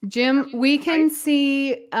 Jim, we can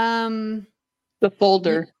see The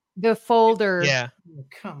folder. the folder. Yeah. Oh,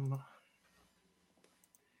 come on.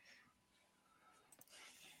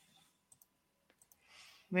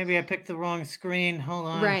 Maybe I picked the wrong screen. Hold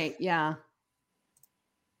on. Right, yeah.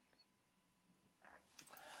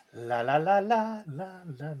 La la la la la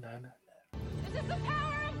la la. This is the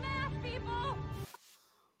power of math, people.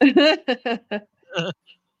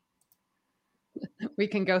 We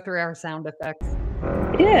can go through our sound effects.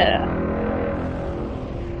 Yeah.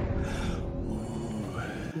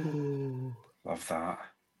 Love that.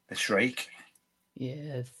 The Shrike.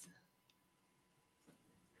 Yes.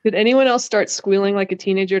 Did anyone else start squealing like a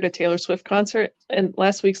teenager at a Taylor Swift concert in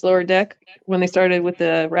last week's Lower Deck when they started with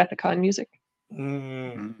the Wrath of Khan music?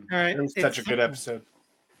 Mm. All right. It was such a good episode.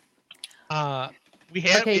 We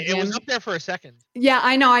had Okay, it was Jim. up there for a second. Yeah,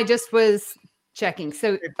 I know. I just was checking.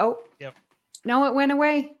 So, Yep. No, it went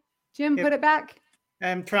away. Jim, Yep. put it back.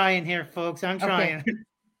 I'm trying here, folks. I'm trying.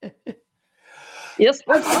 Yes,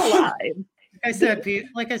 we're alive.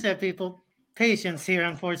 Like I said, people, patience here,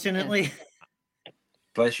 unfortunately.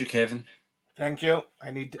 Bless you, Kevin. Thank you.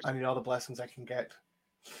 I need all the blessings I can get.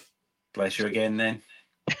 Bless you again, then.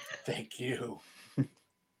 Thank you.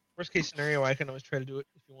 Worst case scenario, I can always try to do it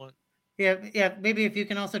if you want. Yeah. Maybe if you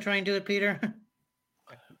can also try and do it, Peter.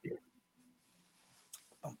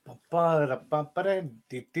 I'll I'll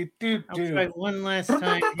try one last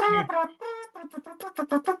time. Here.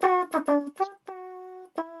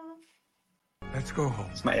 Let's go home.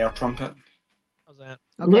 It's my air trumpet. How's that?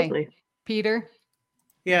 Okay, Lovely. Peter,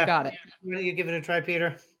 Yeah. got it. Why don't you give it a try,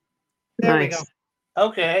 Peter? There we go. Nice.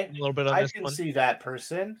 Okay. A little bit on I this can one. see that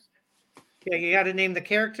person. Yeah, you got to name the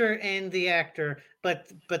character and the actor,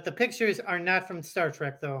 but the pictures are not from Star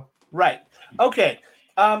Trek, though. Right. Okay.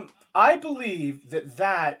 I believe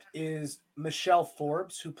that is Michelle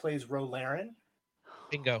Forbes, who plays Ro Laren.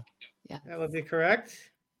 Bingo. That would be correct.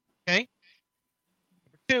 Number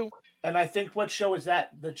 2. And I think what show is that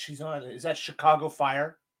she's on? Is that Chicago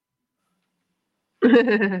Fire? Yeah, but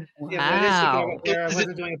it is Wow. Chicago Fire. I Is it-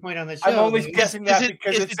 wasn't doing a point on the show. I'm only maybe. guessing Is that it,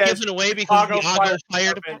 because is it it says given away because Chicago the Argo Fire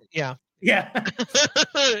Fire Department. Department? Yeah. Yeah.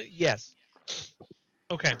 Yes.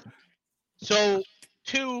 Okay. So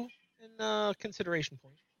 2 in consideration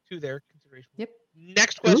point. 2 there, consideration point. Yep.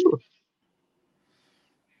 Next question. Ooh.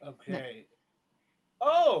 Okay.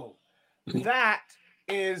 Oh, that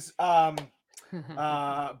is Berlinghoff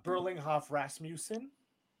Rasmussen,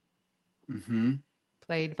 Mm-hmm.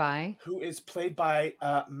 Played by. who is played by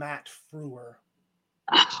Matt Frewer,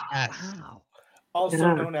 Yes. Wow. also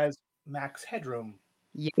Yeah. known as Max Headroom.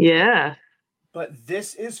 Yeah. But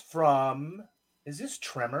this is from. Is this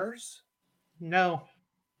Tremors? No.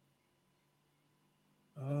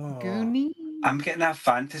 Oh. Goonie. I'm getting that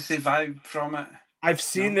fantasy vibe from it. I've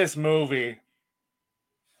seen this movie,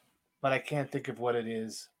 but I can't think of what it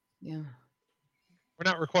is. Yeah. We're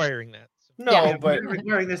not requiring that. So. No, Yeah, but We're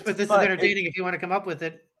recording this, but this but is entertaining if you want to come up with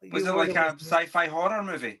it. Was You it like were a the- sci-fi horror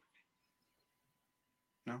movie?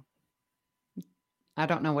 I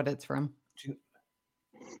don't know what it's from.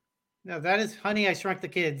 No, that is Honey, I Shrunk the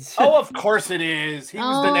Kids. oh, of course it is. He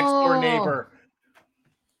was the next door Oh. neighbor.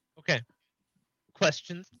 Okay.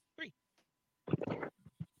 Question 3.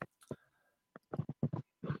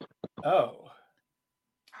 Oh,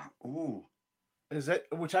 Ooh. is it?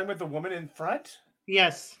 We're talking about the woman in front.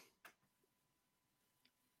 Yes. Is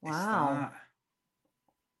Wow. that-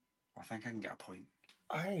 I think I can get a point.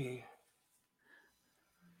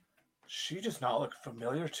 She does not look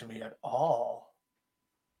familiar to me at all.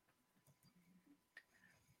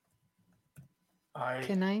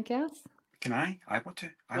 Can I guess? Can I? I want to.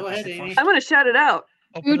 I Go want ahead, to Amy. first. I'm going to shout it out.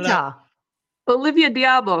 Open it up. Utah. Olivia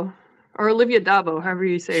Diabo. Or Olivia Dabo, however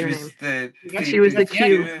you say She her was name. the She was the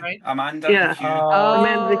Q, Oh. right? Amanda Yeah. the Q.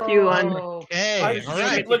 Amanda the Q on Oh, Okay, I was all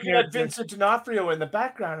just right. looking at Vincent D'Onofrio in the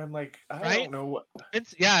background. I'm like, I Right? don't know what.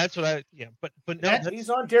 Yeah, that's what I. Yeah, but no, That- that's He's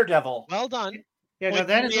on Daredevil. well done. Yeah, no, Point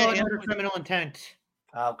that to is Rhea Law and and Order point- Criminal Intent.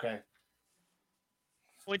 Okay.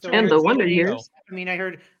 point to So Rhea. And the So Wonder there you go. Years. I mean, I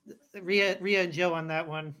heard Rhea and Joe on that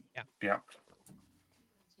one. Yeah.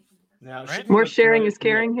 Now, Right. she can More look sharing right is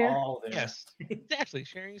caring here. all there. Yes, exactly.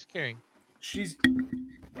 Sharing is caring. She's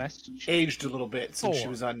West aged a little bit since she 4.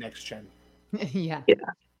 was on Next Gen. Yeah,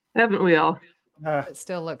 Haven't we all? it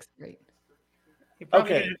still looks great. You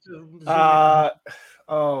probably Okay. have to zoom in.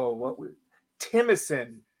 What we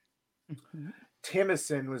Timison. Mhm.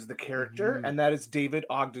 Timison was the character, Mm-hmm. and that is David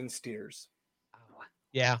Ogden Steers.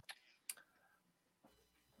 Yeah.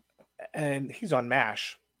 And he's on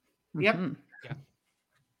MASH. Yep. Mhm.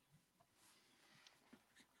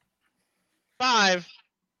 5.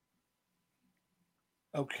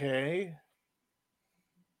 Okay.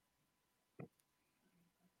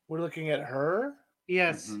 We're looking at her.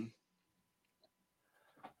 Yes. Mhm.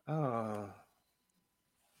 Oh.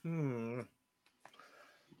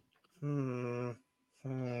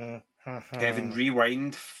 Kevin,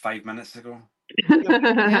 rewind 5 minutes ago.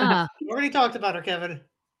 Yeah. We already talked about her, Kevin.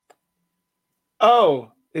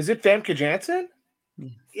 Oh, is it Famke Janssen?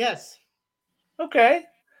 Yes. Okay.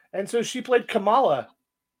 And so she played Kamala.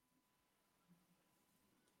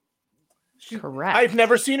 Correct. I've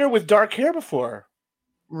never seen her with dark hair before.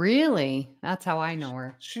 Really? That's how I know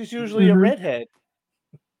her. She's usually a redhead.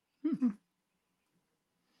 What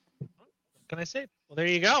can I say? Well, there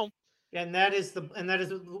you go. And that is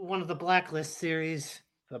one of the Blacklist series.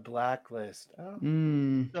 The Blacklist. Oh.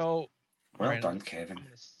 Mm. So Well Alright, done, Kevin. I'm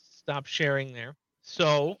gonna stop sharing there.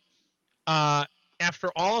 So,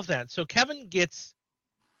 after all of that, so Kevin gets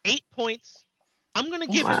 8 points. I'm going to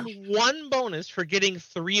give Wow. him 1 bonus for getting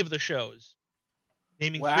 3 of the shows,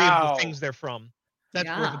 naming 3 of Wow. the things they're from. That's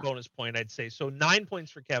worth a Yeah. bonus point, I'd say. So 9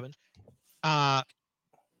 points for Kevin.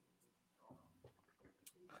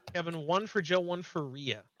 Kevin, 1 for Joe, 1 for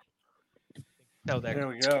Rhea. How that There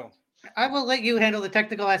goes. we go. I will let you handle the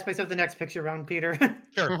technical aspects of the next picture round, Peter.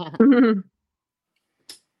 Sure.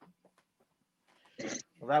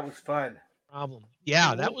 Well, that was fun. Problem.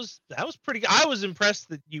 Yeah, that was pretty good. I was impressed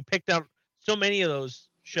that you picked out so many of those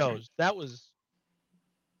shows. That was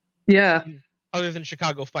Yeah. other than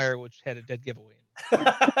Chicago Fire, which had a dead giveaway.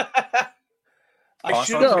 I I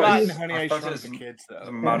should thought have it gotten was- Honey, I I thought it Shrunk was the Kids, The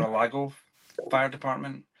though. Mar-a-Lago Fire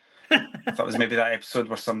Department. I thought it was maybe that episode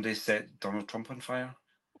where somebody set Donald Trump on fire.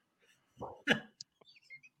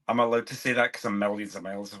 I'm allowed to say that because I'm millions of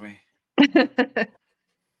miles away.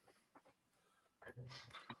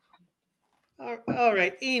 All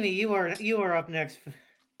right, Amy, you are up next.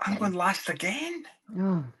 I'm going last again.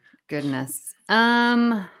 Oh, goodness.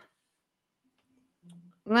 Let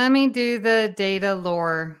me do the data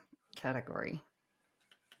lore category.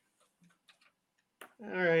 All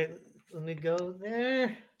right, let me go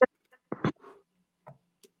there.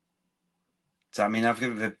 Does that mean I've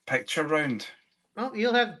got the picture round? Oh,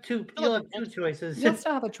 you'll have two choices. You'll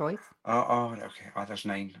still have a choice. Oh, okay. Oh, there's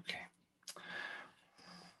 9. Okay.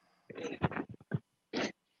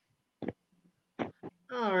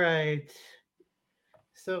 All right.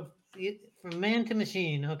 So from man to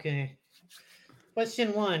machine. Okay.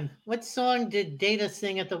 Question 1. What song did Data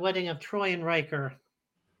sing at the wedding of Troy and Riker?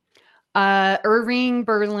 Irving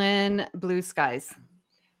Berlin, Blue Skies.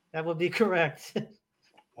 That would be correct.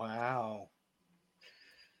 Wow.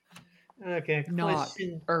 Okay. Not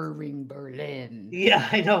Question. Irving Berlin. Yeah,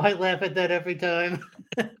 I know. I laugh at that every time.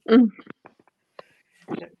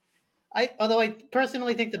 Although I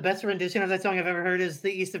personally think the best rendition of that song I've ever heard is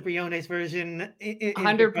the East of Briones version.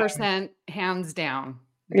 100% hands down.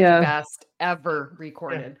 Yeah. The best ever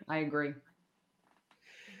recorded. I agree.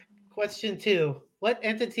 Question 2. What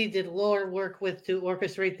entity did Lore work with to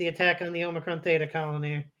orchestrate the attack on the Omicron Theta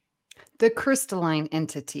colony? The crystalline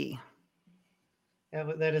entity.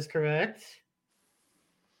 That is correct.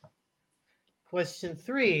 Question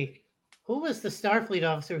 3. Who was the Starfleet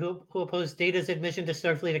officer who opposed Data's admission to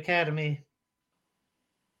Starfleet Academy?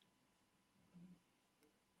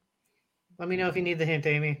 Let me know if you need the hint,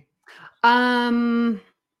 Amy.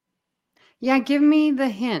 Yeah, give me the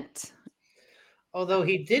hint. Although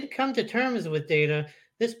he did come to terms with Data,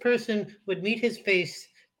 this person would meet his fate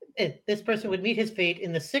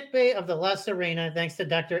in the sickbay of the La Serena, thanks to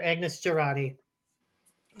Dr. Agnes Girardi.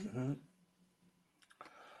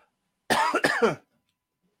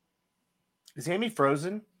 Is Amy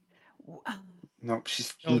frozen? Nope,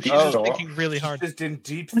 she's No, in she's deep just thought. thinking really She's hard. just in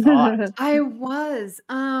deep thought. I was.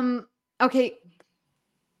 Okay.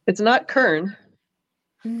 It's not Kern.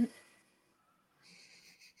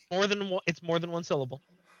 More than one. It's more than one syllable.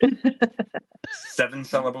 7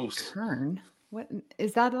 syllables. Turn. What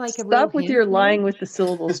is that like a real Stop with hint your here? lying with the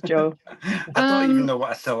syllables, Joe. I don't even Um, know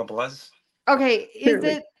what a syllable is. Okay, is Clearly.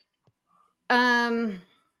 it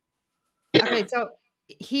okay, so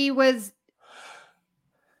he was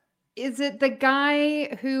is it the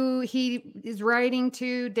guy who he is writing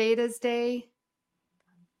to Data's Day?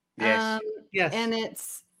 Yes. Yes. And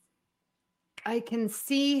I can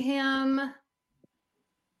see him and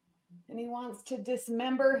he wants to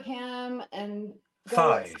dismember him and go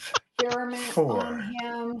 5, experiment 4, on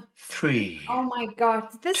him. 3. Oh my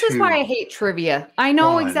gosh. This is why I 2, hate trivia. I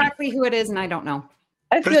know 1. exactly who it is and I don't know.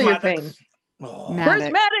 I feel your Prismatics. pain. Oh. Maddox.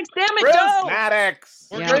 Prismatics, damn it, Joe!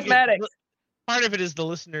 Prismatics. We're Yeah. gonna get- Prismatics. part of it is the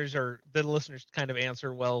listeners kind of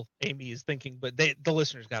answer well Amy is thinking, but the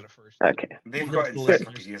listeners got it first. Okay. They've We'll got go to the listeners.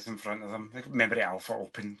 encyclopedias in front of them. They've got Memory Alpha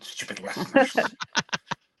open. Stupid listeners.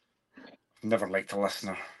 Never liked a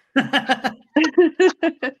listener.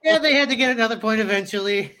 Yeah, they had to get another point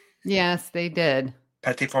eventually. Yes, they did.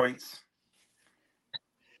 Pity points.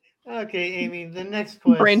 Okay, Amy, the next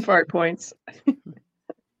question. Brain fart points.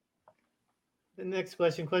 The next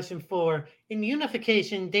question, question 4. In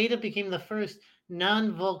Unification, Data became the first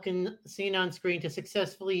non-Vulcan seen on screen to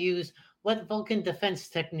successfully use what Vulcan defense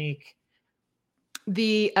technique?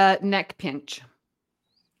 The neck pinch.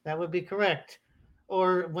 That would be correct.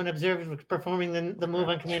 Or when observed performing the move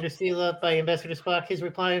on Commander Sela by Ambassador Spock, his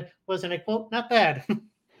reply was, and I quote, "Not bad."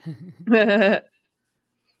 I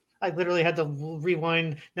literally had to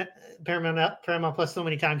rewind Paramount Plus so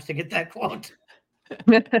many times to get that quote.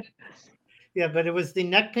 Yeah, but it was the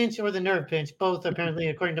neck pinch or the nerve pinch. Both, apparently,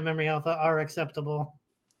 according to Memory Alpha, are acceptable.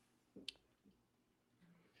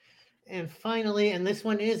 And finally, and this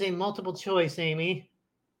one is a multiple choice, Amy.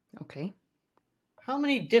 Okay. How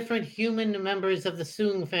many different human members of the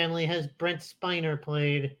Soong family has Brent Spiner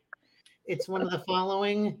played? It's one of the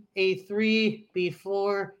following: A3,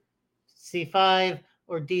 B4, C5,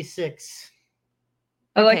 or D6.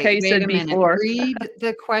 I like Okay, how you wait said a minute. before. Read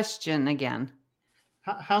the question again.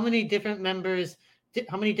 How many different members,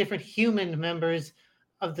 how many different human members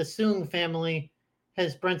of the Soong family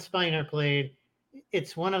has Brent Spiner played?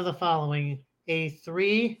 It's one of the following: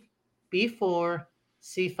 A3, B4,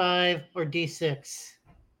 C5, or D6.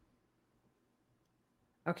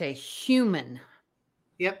 Okay, human.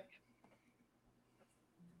 Yep.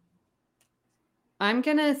 I'm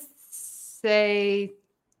going to say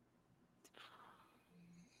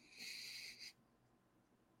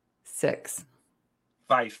 6.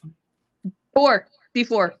 5. 4.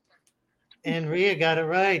 D4. And Rhea got it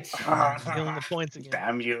right. Stealing the points again.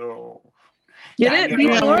 Damn you. Get Damn it? you.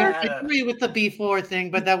 B4? I agree with the B4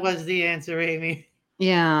 thing, but that was the answer, Amy.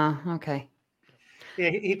 Yeah, okay. Yeah,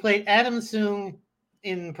 he played Adam Soong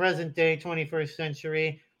in present day 21st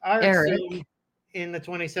century, Art Eric. Soong in the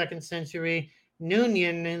 22nd century,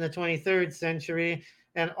 Noonien in the 23rd century,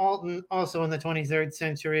 and Alton also in the 23rd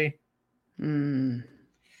century. Mm.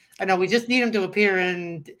 I know we just need him to appear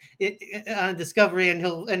on Discovery, and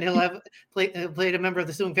he'll have played a member of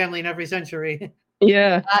the Soong family in every century.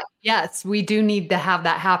 Yeah. Yes, we do need to have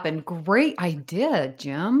that happen. Great idea,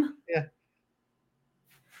 Jim. Yeah.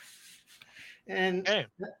 And Okay.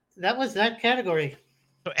 that was that category.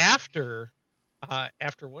 So after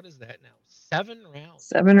what is that now? 7 rounds.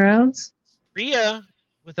 7 rounds. Rhea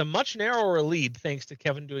with a much narrower lead, thanks to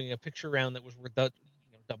Kevin doing a picture round that was worth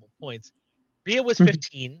double points. Rhea with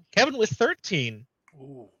 15, Kevin with 13,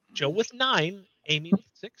 Ooh. Joe with 9, Amy with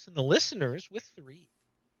 6, and the listeners with 3.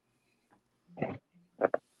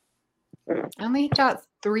 I only got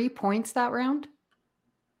 3 points that round.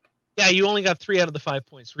 Yeah, you only got 3 out of the 5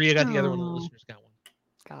 points. Rhea got the other one, the Oh. listeners got 1.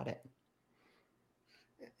 Got it.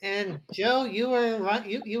 And Joe, you are right.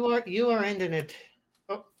 You are ending it,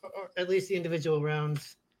 or at least the individual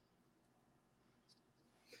rounds.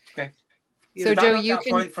 Okay. You- So, Did I Joe, not you get a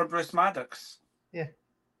can- point for Bruce Maddox.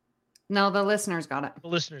 No, the listeners got it. The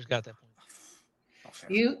listeners got that point. Not fair.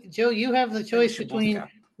 Joe, you have the choice should both between get-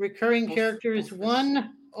 recurring both- characters both of us.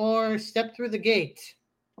 1 or Step Through the Gate.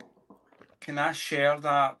 Can I share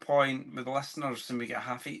that point with the listeners and we get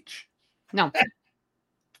half each? No.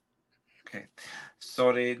 Okay.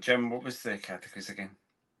 Sorry, Jim, what was the categories again?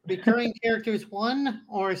 Recurring characters 1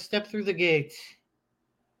 or Step Through the Gate.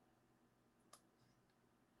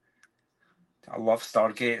 I love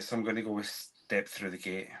Stargate, so I'm going to go with Step Through the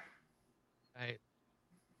Gate. Right.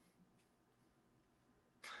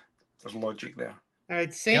 There's logic there. All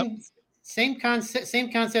right, same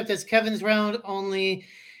concept as Kevin's round. Only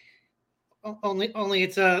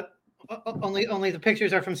it's only the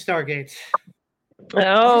pictures are from Stargate.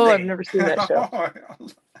 Oh, Are I've they? never seen that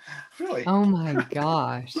show. Really? Oh my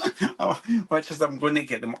gosh. Oh, which is I'm going to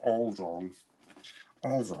get them all wrong.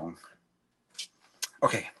 All wrong.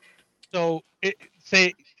 Okay. So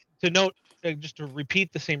say to note, just to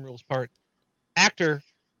repeat the same rules part: actor,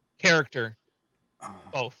 character,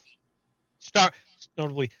 both.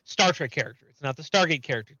 Notably Star Trek character. It's not the Stargate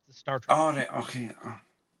character. It's the Star Trek. Oh, right. Okay.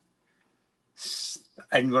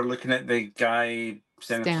 And we're looking at the guy,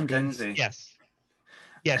 Senator Standing. Kinsey. Yes.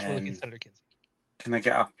 Yes, we're looking at Senator Kinsey. Can I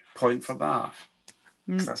get a point for that?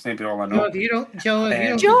 'Cause that's maybe all I Joe, know. if you don't, Joe, if you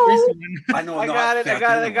don't Joe! get this one, I know. I no, got it. actually, I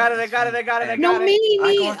got it. do I know got it. that. I got it. I got it. I No, got it. me. I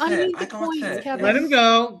need got the it. points, Kevin. let him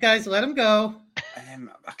go, guys. Let him go.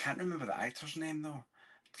 I can't remember the actor's name though.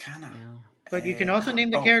 Can I? No. But you can also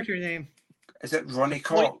name the character name. Is it Ronnie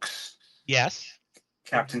Cox? Yes.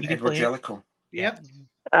 Captain Media Edward plan. Jellicoe. Yep.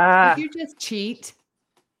 Ah, Did you just cheat?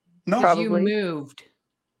 No, You Probably. moved.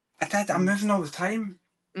 I did. I'm moving all the time.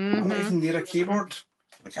 I'm not even near a keyboard.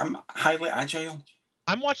 Like I'm highly agile.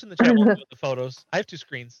 I'm watching the chat while I'm doing the photos. I have 2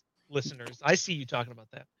 screens. Listeners, I see you talking about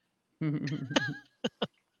that.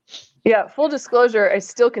 yeah. Full disclosure, I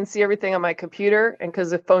still can see everything on my computer, and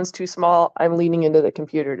because the phone's too small, I'm leaning into the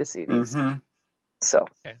computer to see these. Mm-hmm. So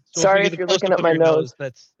Okay. sorry we if get you're the looking at close-up my of your nose.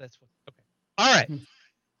 That's what. Okay. All right.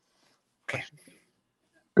 Okay.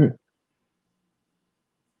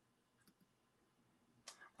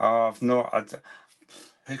 No,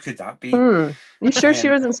 who could that be? You sure she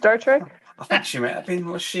Um, was in Star Trek? I think she might have been.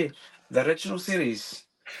 Was she the original series?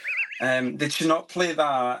 Did she not play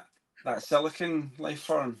that silicon life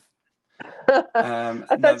form? I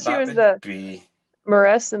thought no, she that was would the be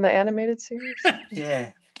Maress in the animated series.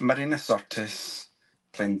 yeah, Marina Sirtis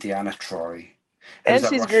playing Deanna Troy. And Who's a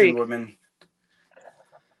she's Russian Greek. woman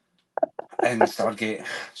in Stargate.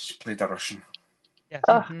 She played a Russian. Yes.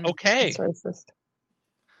 Okay. Okay. That's racist.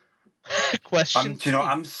 Question. Do you know,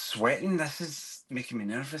 I'm sweating. This is making me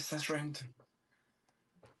nervous this round.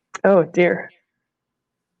 Oh dear.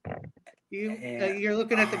 You're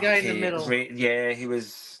looking at the guy in the middle. Yeah, he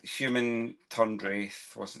was human turned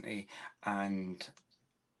wraith, wasn't he? And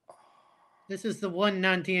This is the one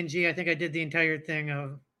non-TNG. I think I did the entire thing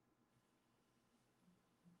of.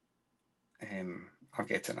 I'll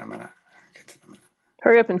get to it in a minute.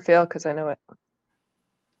 Hurry up and fail, because I know it.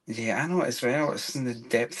 Yeah, I know it as well. It's in the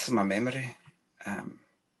depths of my memory. It's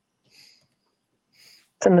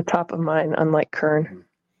in the top of mine, unlike Kern.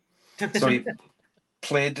 So he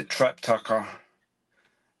played Trip Tucker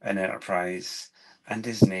in Enterprise, and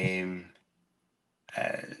his name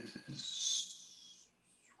is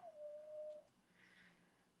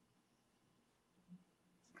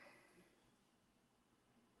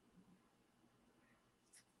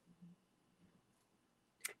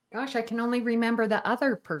Gosh, I can only remember the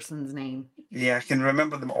other person's name. yeah, I can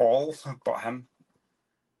remember them all but him.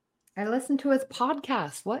 I listened to his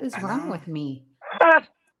podcast. What is I wrong know. with me?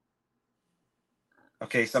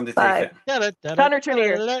 Okay, somebody Five. take it. Connor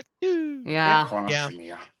Trenier. Yeah. Connor Yeah.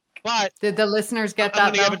 Trenier. But Did the listeners get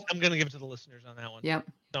I'm that? gonna, though? I'm gonna give it to the listeners on that one. Yep.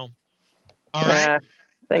 So, all right.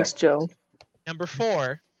 Thanks, Joe. Number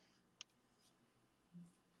 4.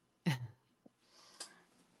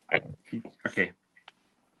 Okay.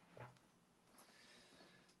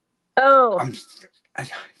 Oh.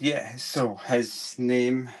 Yeah, so his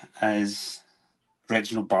name is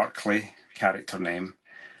Reginald Barclay, character name,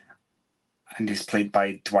 and he's played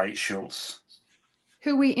by Dwight Schultz.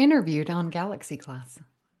 Who we interviewed on Galaxy Class.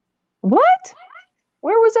 What?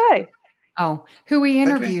 Where was I? Oh, who we we?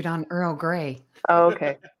 interviewed on Earl Grey. Oh,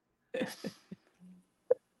 okay.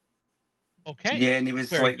 Okay. Yeah, and he was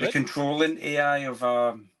Very like the good. controlling AI of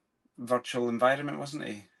a virtual environment, wasn't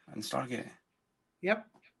he? In Stargate. Yep.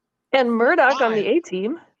 And Murdoch on 5. the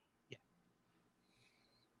A-Team.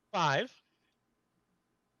 5.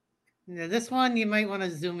 Now, this one you might want to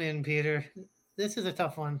zoom in, Peter. This is a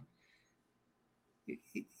tough one.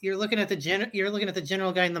 You're looking at the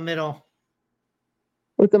general guy in the middle.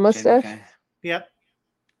 With the mustache? Okay. Yep.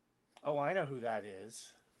 Oh, I know who that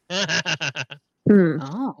is.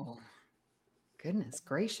 Oh, goodness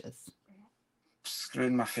gracious.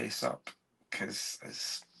 Screwing my face up because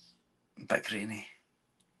it's a bit grainy.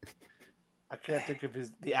 I can't think of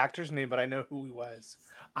the actor's name, but I know who he was.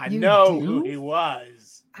 I You know do? who he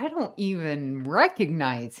was. I don't even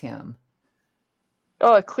recognize him.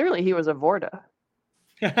 Oh, clearly he was a Vorta.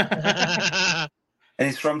 And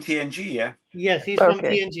he's from TNG, yeah? Yes, he's from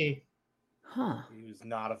Okay. TNG. Huh. He was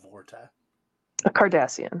not a Vorta. A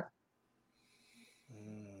Cardassian.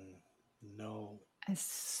 No. I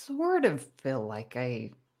sort of feel like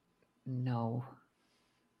I know.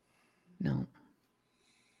 No.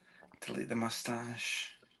 Delete the mustache.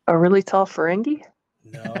 A really tall Ferengi?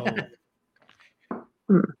 No.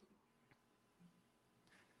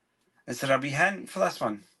 Is there a wee hint for this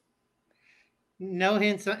one? No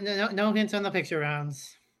hints. No hints on the picture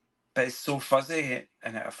rounds. But it's so fuzzy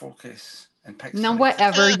and out of focus and pixelated. No,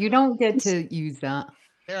 whatever. You don't get to use that.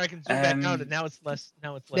 There, I can zoom back out, and now it's less.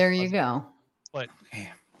 Now it's less. There you fuzzy. go. But Okay.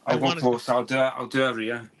 I'll go close. I'll do a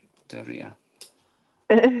Rhea. Do a Rhea.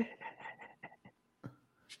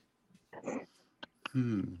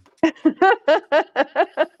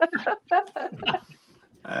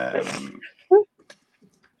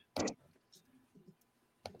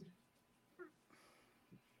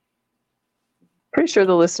 Pretty sure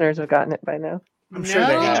the listeners have gotten it by now. I'm sure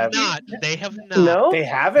they have. not. They have not. No? They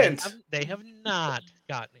haven't. They have not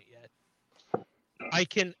gotten it yet.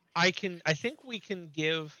 I think we can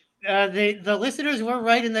give. The listeners were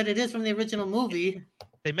right in that it is from the original movie.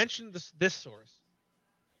 They mentioned this source.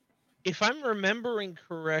 If I'm remembering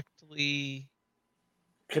correctly,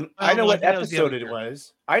 I know what that was the episode other it one.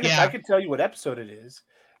 was. I can tell you what episode it is.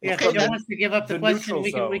 Yeah, It's if from Joe wants to give up the question, neutral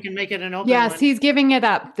we zone. can make it an open Yes, one. he's giving it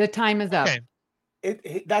up. The time is up. Okay.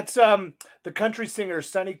 That's the country singer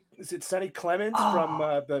Sonny. Is it Sonny Clemens from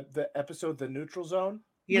the episode The Neutral Zone?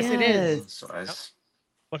 Yes, it is. So it is.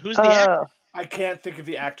 But who's the actor? I can't think of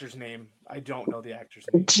the actor's name. I don't know the actor's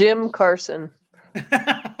name. Jim Carson.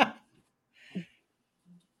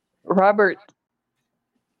 Robert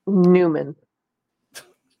Newman.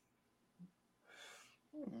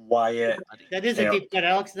 Wyatt. That is a Yeah. deep cut,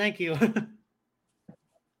 Alex. Thank you.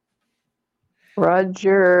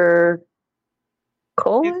 Roger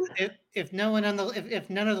Cohen? If no one on the if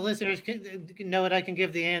none of the listeners can know it, I can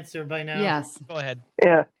give the answer by now. Yes. Go ahead.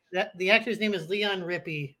 Yeah. That the actor's name is Leon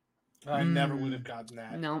Rippey. I never would have gotten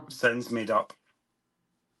that. No. Sounds made up.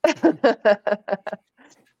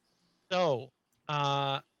 So,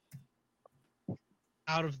 out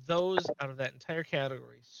of that entire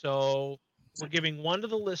category, so we're giving one to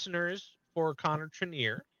the listeners for Connor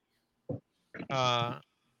Trenier.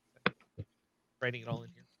 Writing it all in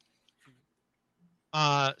here.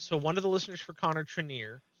 So one to the listeners for Connor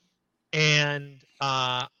Trenier, and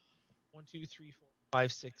 1, 2, 3, 4,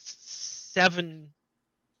 5, 6, 7.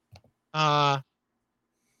 7,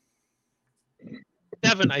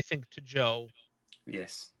 I think, to Joe.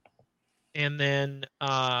 Yes. And then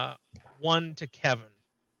 1 to Kevin.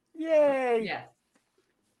 Yay! Yeah.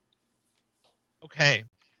 Okay.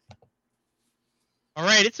 All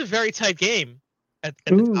right, it's a very tight game at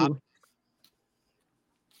the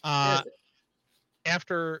top.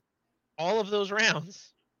 After all of those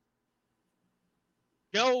rounds,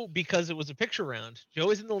 Joe, because it was a picture round,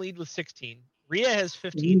 Joe is in the lead with 16. Rhea has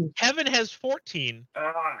 15. Kevin has 14.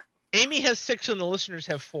 Amy has 6, and the listeners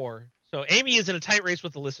have 4. So Amy is in a tight race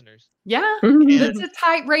with the listeners. Yeah. It's a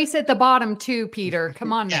tight race at the bottom too, Peter.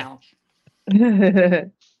 Come on now.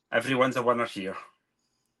 Everyone's a winner here.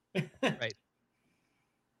 Right.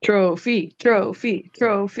 Trophy.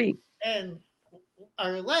 And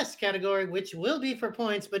our last category, which will be for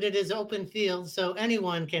points, but it is open field, so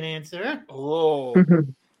anyone can answer. Oh.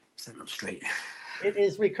 Set them straight. It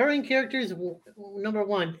is recurring characters. Number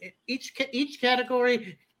 1. Each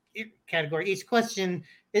category, each question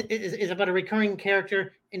is about a recurring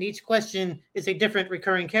character, and each question is a different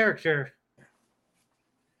recurring character.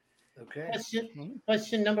 Okay.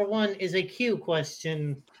 Question number 1 is a Q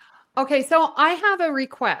question. Okay, so I have a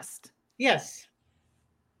request. Yes.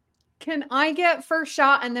 Can I get first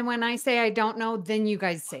shot, and then when I say I don't know, then you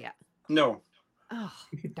guys say it? No. Oh,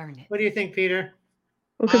 darn it. What do you think, Peter?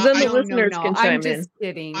 Because then the No, listeners no, can I'm chime in. just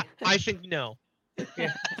kidding. I think no.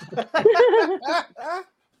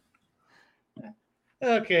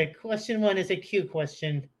 Okay, question 1 is a Q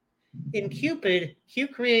question. In Cupid, Q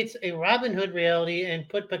creates a Robin Hood reality and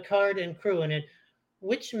put Picard and crew in it.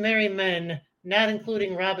 Which merry men, not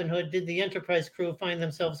including Robin Hood, did the Enterprise crew find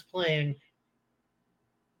themselves playing?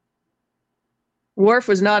 Worf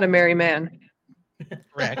was not a merry man.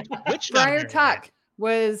 Correct. Which Friar Tuck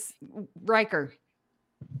was Riker.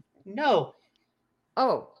 No.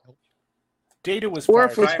 Oh. Data was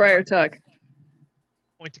Worf was Friar Tuck.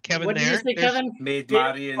 Point to Kevin What did there. you say, Kevin? Maid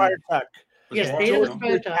Data Marian. Friar Tuck. Yes, Worf. Data was Jordan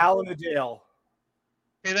Friar was Tuck. Alan Adale.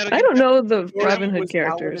 Say that I again. don't know the Jordan Robin Hood was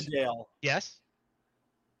characters. Alan Adale. Yes.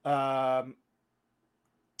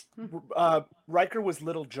 Riker was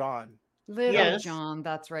Little John. Little Yes. John,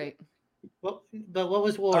 that's right. But what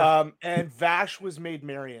was Worf? And Vash was Maid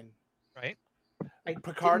Marian. Right. I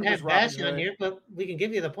Picard didn't was have Bash Robin on Hood. here, but we can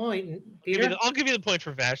give you the point. Peter? I'll give you the point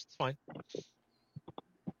for Vash. It's fine.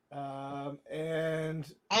 And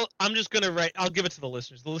I'm just gonna write. I'll give it to the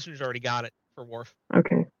listeners. The listeners already got it for Worf.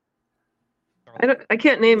 Okay. I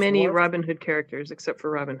can't name Was any Worf? Robin Hood characters except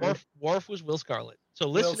for Robin Hood. Worf was Will Scarlet. So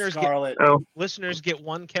Will listeners Scarlet. Oh. listeners get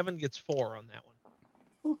 1. Kevin gets 4 on that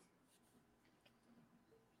one.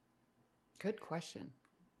 Good question.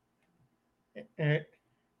 I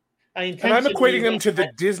And I'm equating them to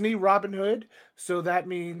the Disney Robin Hood, so that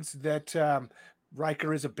means that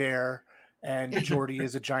Riker is a bear and Geordi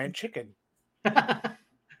is a giant chicken.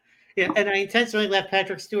 Yeah, and I intentionally left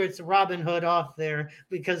Patrick Stewart's Robin Hood off there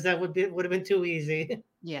because that would have been too easy.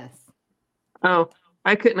 Yes. Oh,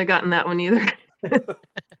 I couldn't have gotten that one either.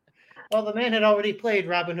 Well, the man had already played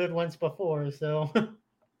Robin Hood once before, so.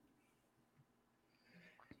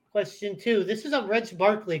 Question 2. This is a Reg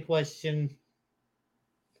Barkley question.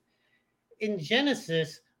 In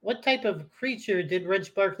Genesis, what type of creature did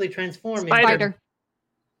Reg Barkley transform into? Spider.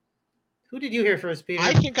 Who did you hear first, Peter?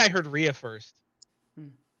 I think I heard Rhea first.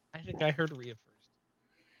 I think I heard Rhea first.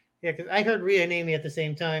 Yeah, because I heard Rhea and Amy at the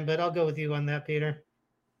same time, but I'll go with you on that, Peter.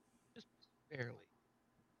 Just barely.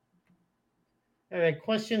 All right,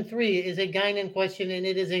 question 3 is a Guinan question, and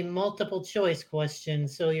it is a multiple choice question.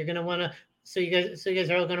 So you're gonna want to, so you guys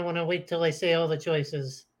are all gonna want to wait till I say all the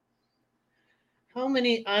choices. How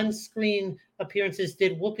many on-screen appearances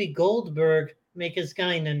did Whoopi Goldberg make as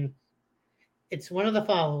Guinan? It's one of the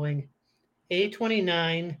following: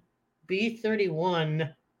 A29,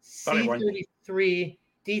 B31, C33,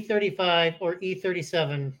 D35, or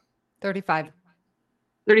E37. 35.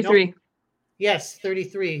 33. Nope. Yes,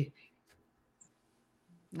 33.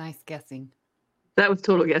 Nice guessing. That was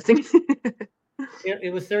total guessing.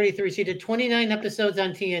 It was 33. She did 29 episodes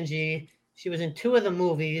on TNG. She was in 2 of the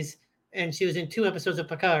movies, and she was in 2 episodes of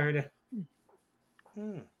Picard.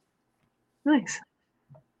 Nice.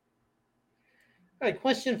 All right,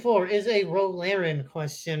 question 4 is a Rolaren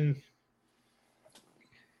question.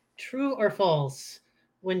 True or false?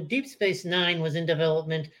 When Deep Space Nine was in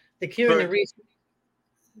development, the Kira Nerys.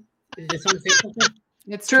 Did someone say something?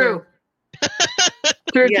 It's true.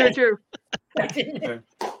 True. I didn't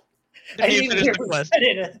Did you even finish hear the who question? said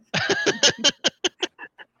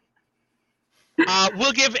it.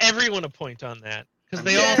 We'll give everyone a point on that because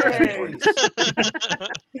they all get points.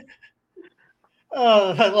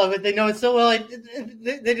 Oh, I love it. They know it so well.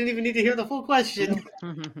 They didn't even need to hear the full question.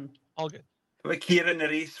 All good. The Kira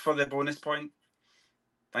Nerys for the bonus point.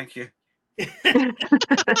 Thank you.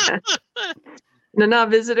 Nana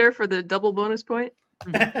Visitor for the double bonus point.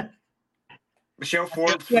 Michelle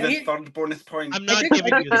Ford for the third bonus point. I'm not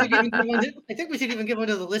giving you that. I think we should even give one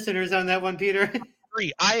to the listeners on that one, Peter.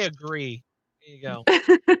 I agree. There you go.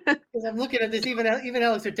 Because I'm looking at this. Even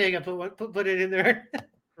Alex Ortega put it in there.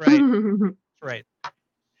 Right.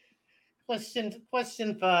 Question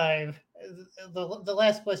 5. The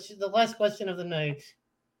last question of the night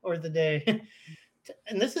or the day,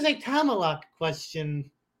 and this is a Tamalak question.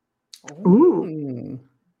 Ooh.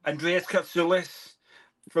 Andreas Katsoulis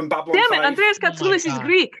from Babylon Damn it, 5. Andreas Katsoulis is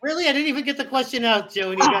Greek. Really, I didn't even get the question out,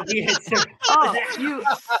 Joe, and you got the answer. Oh,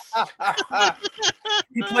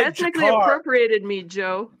 you ethnically Jakar. appropriated me,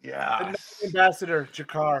 Joe. Yeah. Ambassador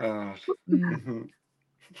Jakar.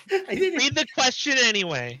 I didn't. Read the question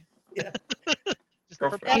anyway. Yeah.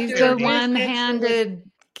 He's the one-handed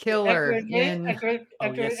killer. Andreas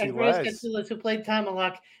yes, he was. Katsoulis, who played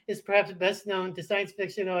Tamalak, is perhaps best known to science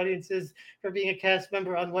fiction audiences for being a cast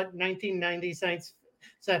member on what 1990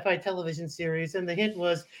 sci-fi television series. And the hint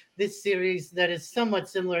was this series that is somewhat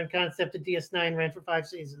similar in concept to DS9 ran for 5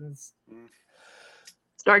 seasons.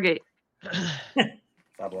 Stargate.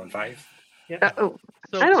 Babylon 5. Yeah.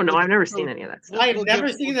 I don't know. I've never seen any of that stuff. I have never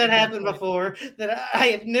seen that happen before. That I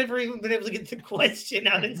have never even been able to get the question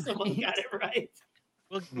out, and someone got it right.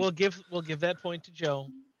 We'll give that point to Joe.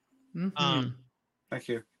 Thank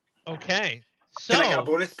you. Okay. So Can I get a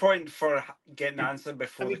bonus point for getting the answer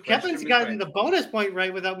before the question Kevin's was gotten right? the bonus point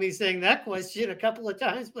right without me saying that question a couple of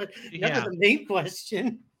times, but never Yeah. the main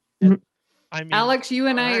question. I mean, Alex, you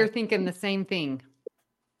and I all are right. thinking the same thing.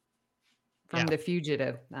 From Yeah. The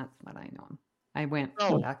Fugitive. That's what I know. I went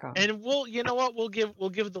Oh, back on. and you know what? We'll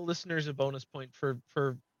give the listeners a bonus point for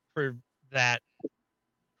that,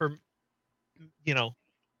 for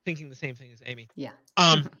thinking the same thing as Amy. Yeah.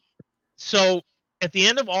 So at the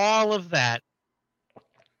end of all of that,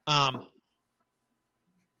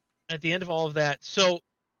 so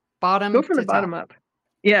Bottom Go from to the bottom top. up.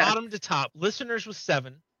 Yeah. bottom to top, listeners with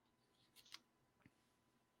 7,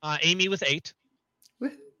 Amy with 8.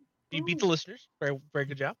 Woohoo. You beat the listeners. Very, very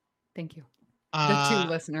good job. Thank you. The 2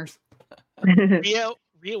 listeners.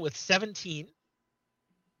 Rhea with 17.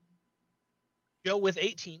 Joe with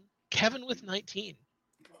 18. Kevin with 19.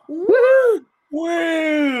 Woo!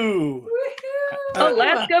 Woo!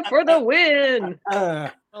 Alaska for the win.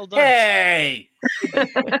 Well done. Hey!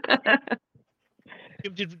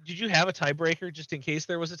 Did you have a tiebreaker just in case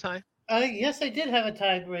there was a tie? Yes, I did have a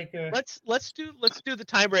tiebreaker. Let's do the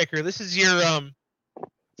tiebreaker. This is your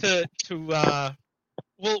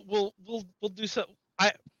we'll do so.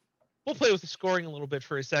 We'll play with the scoring a little bit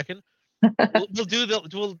for a second.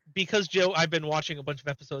 Because Joe, I've been watching a bunch of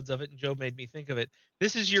episodes of it, and Joe made me think of it.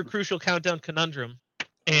 This is your Crucial Countdown conundrum,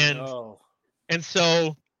 and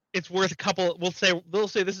so it's worth a couple. We'll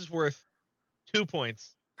say this is worth 2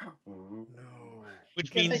 points. No.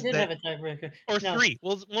 Which Guess I means did that, have a tiebreaker. or No. 3.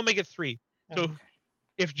 We'll make it 3. So Oh.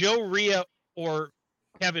 if Joe, Rhea, or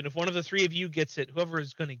Kevin, if one of the 3 of you gets it, whoever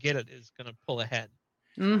is going to get it is going to pull ahead.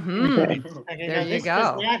 Mm-hmm. Okay, There now you this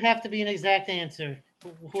does go. not have to be an exact answer.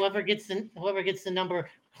 Whoever gets the number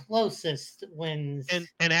closest wins.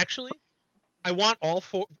 And actually, I want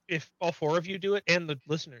if all 4 of you do it, and the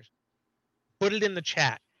listeners, put it in the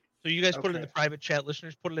chat. So you guys put it in the private chat.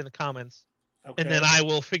 Listeners, put it in the comments, and then I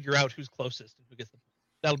will figure out who's closest and who gets the.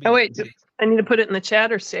 That'll be. Oh wait, I need to put it in the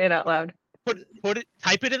chat or say it out loud.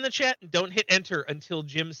 Type it in the chat and don't hit enter until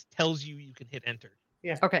Jim tells you can hit enter.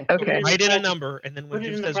 Yeah. Okay. Okay. Write in a number, and then when Put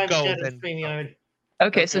it Jim in the says private go, chat of then StreamYard.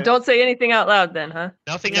 Okay, so don't say anything out loud then, huh?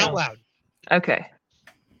 Nothing No. out loud. Okay.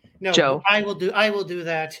 No, Joe. I will do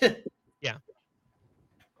that. Yeah.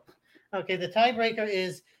 Okay, the tiebreaker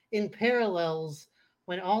is in parallels.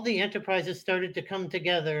 When all the enterprises started to come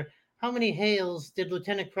together, how many hails did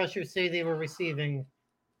Lieutenant Crusher say they were receiving?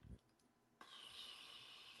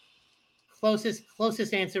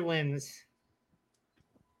 Closest answer wins.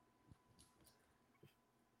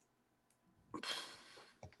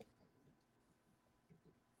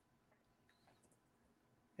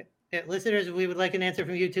 Listeners, we would like an answer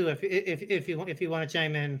from you too, if you want to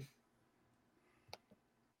chime in.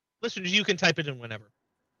 Listeners, you can type it in whenever.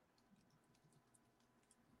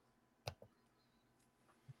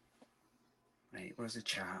 Right, where's the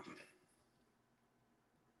chat?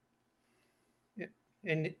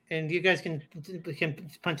 And you guys can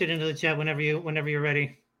punch it into the chat whenever you're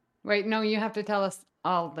ready. Wait, no, you have to tell us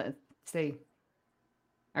all the say.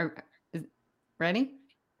 Ready?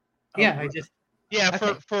 Yeah, I just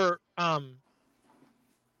Okay.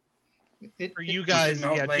 For you guys,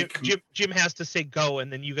 not yeah, like- Jim has to say go,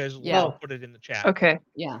 and then you guys will Yeah. put it in the chat. Okay.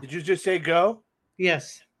 Yeah. Did you just say go?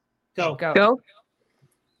 Yes. Go. Go. Go.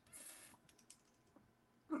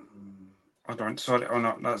 Hold on, sorry. Oh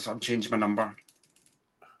no, I'm changing my number.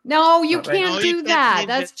 No, you Not right. can't No, you do can't that. change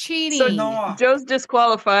That's it. cheating. So No. Joe's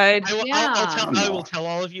disqualified. I will tell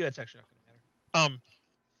all of you. It's actually not going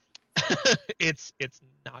to matter. It's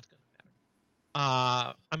not going to matter.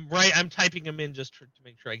 I'm right. I'm typing them in just to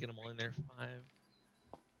make sure I get them all in there. 5.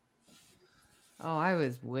 Oh, I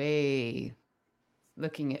was way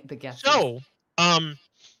looking at the guesses. So,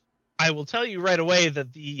 I will tell you right away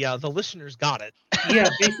that the listeners got it. Yeah,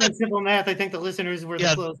 based on simple math, I think the listeners were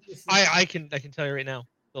Yeah, the closest. I can tell you right now.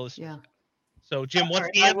 The listeners. Yeah. So, Jim, what's All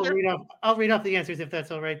right, the I will answer? I'll read off the answers if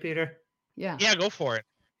that's all right, Peter. Yeah. Yeah, go for it.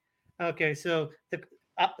 Okay, so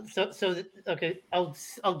okay, I'll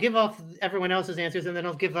give off everyone else's answers and then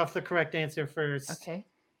I'll give off the correct answer first. Okay.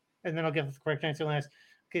 And then I'll give the correct answer last.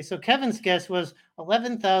 Okay, so Kevin's guess was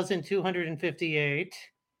 11,258.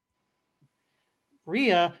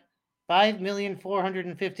 Rhea,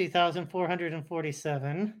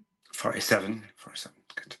 5,450,447. 47.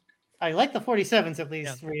 Good. I like the 47s at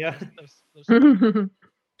least, Rhea. Those-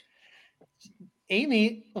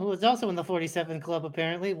 Amy, who was also in the 47 club,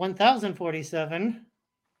 apparently 1,047.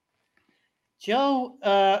 Joe,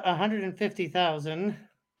 150,000,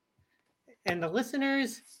 and the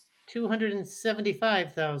listeners,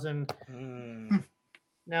 275,000.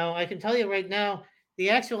 Now I can tell you right now, the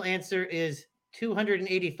actual answer is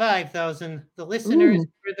 285,000. The listeners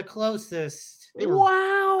were the closest.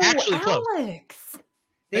 Wow, actually close. Alex.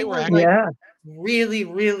 They were were actually- like really,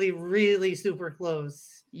 really, really super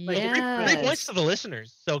close. Like, Three Yes. points to the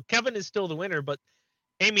listeners. So Kevin is still the winner, but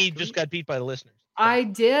Amy just got beat by the listeners. I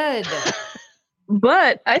did.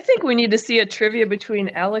 But I think we need to see a trivia between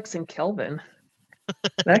Alex and Kelvin.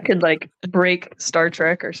 That could like break Star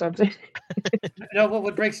Trek or something. No, what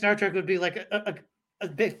would break Star Trek would be like a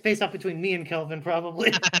big face off between me and Kelvin,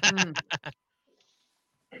 probably. Mm,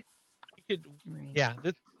 You could, right. yeah.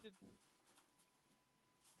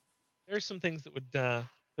 There's some things that would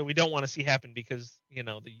that we don't want to see happen because the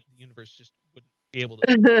universe just wouldn't be able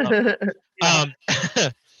to.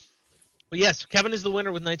 But yes, Kevin is the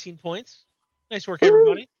winner with 19 points. Nice work,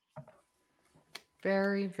 everybody.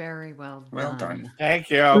 Very, very well done. Well done. Thank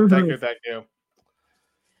you. Thank you. Thank you.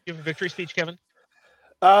 You have a victory speech, Kevin?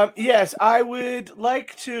 Yes, I would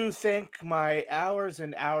like to thank my hours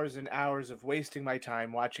and hours and hours of wasting my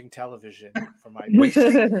time watching television for my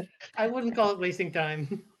I wouldn't call it wasting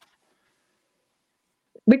time.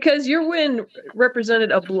 Because your win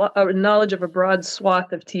represented a knowledge of a broad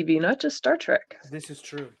swath of TV, not just Star Trek. This is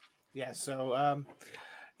true. Yeah. So,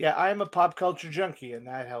 yeah, I'm a pop culture junkie, and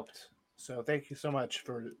that helped. So, thank you so much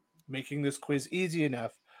for making this quiz easy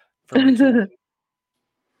enough for me to win.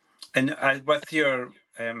 And with your,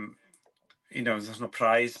 there's no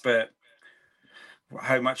prize, but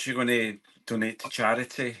how much are you going to donate to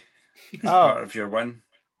charity as part of your win?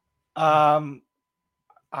 I'm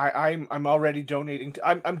already donating.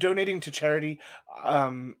 I'm donating to charity.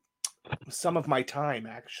 Some of my time,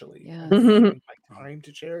 actually. Yeah. I'm giving my time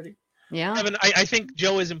to charity. Yeah. Kevin, I think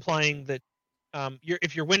Joe is implying that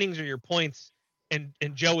if your winnings are your points, and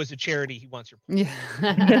Joe is a charity, he wants your points.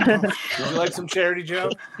 Yeah. Would you like some charity, Joe?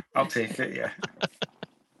 I'll take it. Yeah.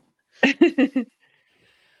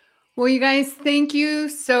 Well, you guys, thank you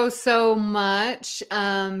so much,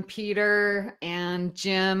 Peter and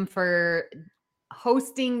Jim, for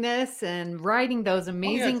hosting this and writing those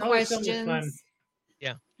amazing it's always so much questions. fun.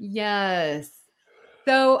 Yeah. Yes.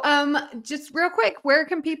 So, just real quick, where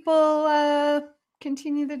can people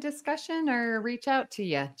continue the discussion or reach out to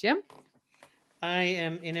you, Jim? I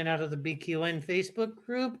am in and out of the BQN Facebook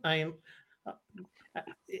group. I am,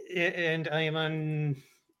 and I am on,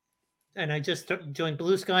 and I just joined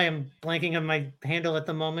Blue Sky. I'm blanking on my handle at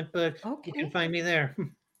the moment, but you can find me there.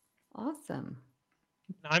 Awesome.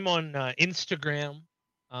 I'm on Instagram.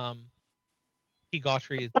 P.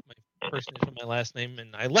 Gautry is my first initial, my last name,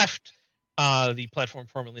 and I left the platform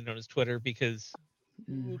formerly known as Twitter because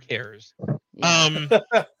who cares? Yeah.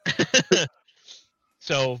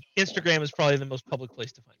 So Instagram is probably the most public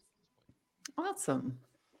place to find me. Awesome.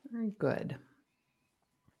 Very good.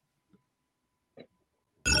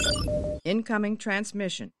 Incoming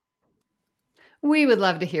transmission. We would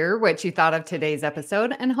love to hear what you thought of today's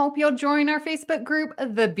episode and hope you'll join our Facebook group,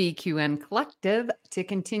 the BQN Collective, to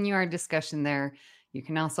continue our discussion there. You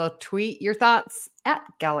can also tweet your thoughts at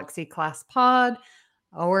Galaxy Class Pod,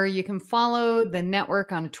 or you can follow the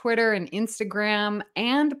network on Twitter and Instagram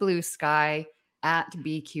and Blue Sky at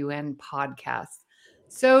BQN Podcast.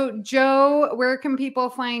 So, Joe, where can people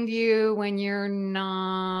find you when you're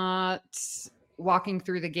not walking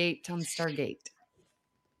through the gate on Stargate?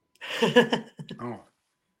 Oh.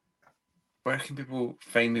 Where can people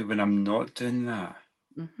find me when I'm not doing that?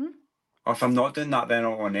 Mm-hmm. Or if I'm not doing that, then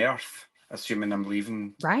on Earth, assuming I'm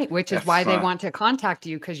leaving. Right, which is If, why they want to contact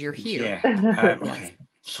you because you're here. Yeah. Okay.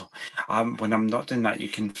 So, when I'm not doing that, you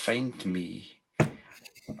can find me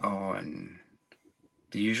on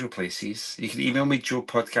the usual places. You can email me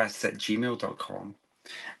joepodcasts@gmail.com.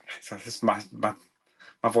 So this my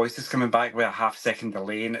voice is coming back with a half-second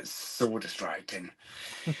delay, and it's so distracting.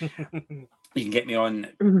 You can get me on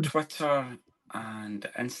Twitter and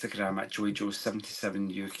Instagram at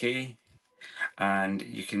JoeyJoe77UK, and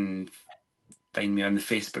you can find me on the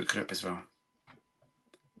Facebook group as well.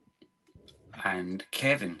 And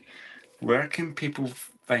Kevin, where can people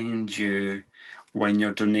find you when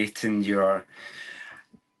you're donating your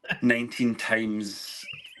 19 times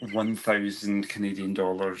 1,000 Canadian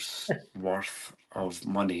dollars worth of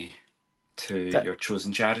money to your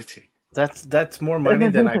chosen charity? That's more money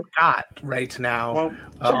than I've got right now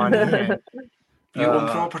on hand. You own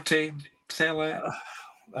property, sell it.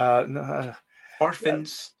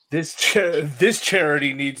 Orphans. This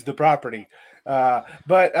charity needs the property. But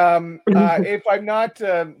if I'm not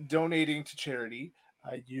donating to charity,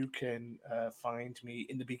 you can find me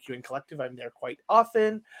in the BQN Collective. I'm there quite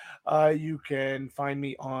often. You can find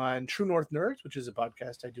me on True North Nerds, which is a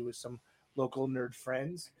podcast I do with some local nerd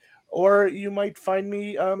friends. Or you might find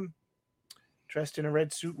me dressed in a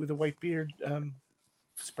red suit with a white beard,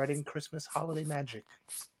 spreading Christmas holiday magic.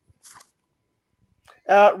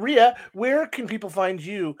 Ria, where can people find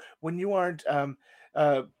you when you aren't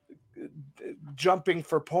jumping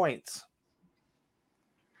for points?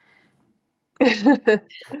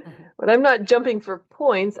 When I'm not jumping for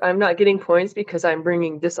points, I'm not getting points because I'm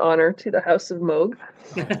bringing dishonor to the House of Moog.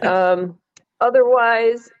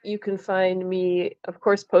 Otherwise, you can find me, of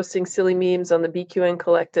course, posting silly memes on the BQN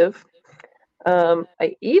Collective.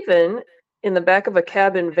 I even, in the back of a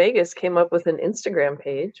cab in Vegas, came up with an Instagram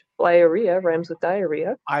page. Flyeria rhymes with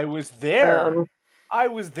diarrhea. I was there. I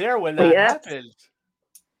was there when that happened.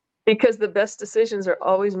 Because the best decisions are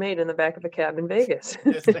always made in the back of a cab in Vegas.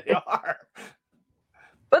 Yes, they are.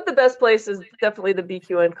 But the best place is definitely the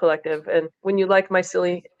BQN Collective. And when you like my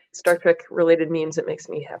silly Star Trek related memes, it makes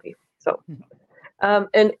me happy. So,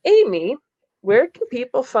 and Amy, where can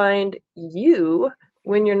people find you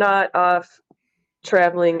when you're not off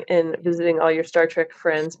traveling and visiting all your Star Trek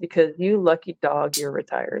friends? Because you lucky dog, you're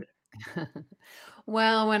retired.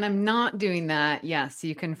 Well, when I'm not doing that, yes,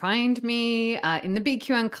 you can find me in the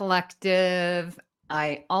BQN Collective.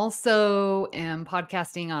 I also am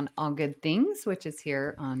podcasting on All Good Things, which is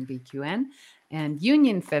here on BQN, and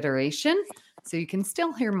Union Federation. So you can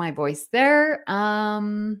still hear my voice there.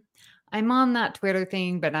 I'm on that Twitter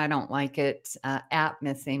thing, but I don't like it, at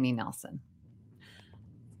Miss Amy Nelson.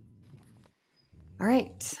 All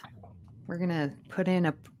right. We're going to put in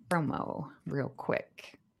a promo real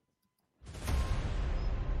quick.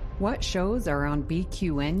 What shows are on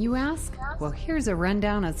BQN, you ask? Well, here's a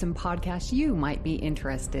rundown of some podcasts you might be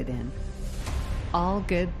interested in. All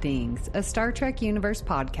Good Things, a Star Trek Universe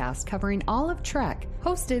podcast covering all of Trek,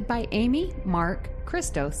 hosted by Amy, Mark,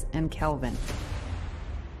 Christos, and Kelvin.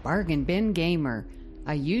 Bargain Bin Gamer,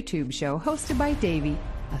 a YouTube show hosted by Davey,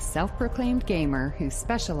 a self-proclaimed gamer who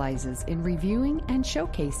specializes in reviewing and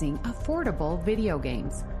showcasing affordable video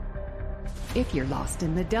games. If you're lost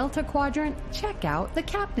in the Delta Quadrant, check out The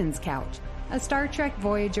Captain's Couch, a Star Trek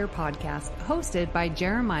Voyager podcast hosted by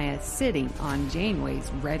Jeremiah sitting on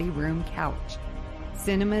Janeway's Ready Room couch.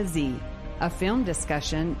 Cinema Z, a film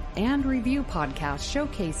discussion and review podcast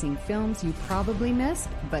showcasing films you probably missed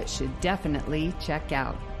but should definitely check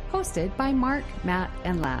out, hosted by Mark, Matt,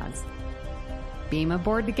 and Laz. Beam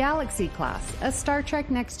Aboard the Galaxy Class, a Star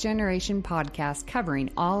Trek Next Generation podcast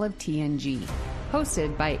covering all of TNG,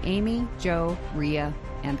 hosted by Amy, Joe, Rhea,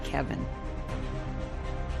 and Kevin.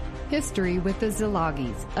 History with the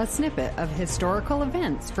Zilagis, a snippet of historical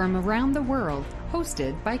events from around the world,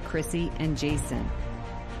 hosted by Chrissy and Jason.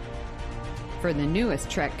 For the newest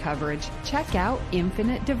Trek coverage, check out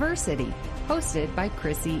Infinite Diversity, hosted by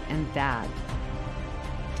Chrissy and Thad.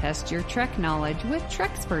 Test your Trek knowledge with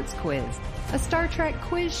Treksperts Quiz, a Star Trek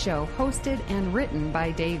quiz show hosted and written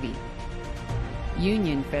by Davey.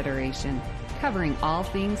 Union Federation, covering all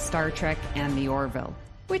things Star Trek and the Orville,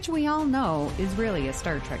 which we all know is really a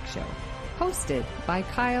Star Trek show, hosted by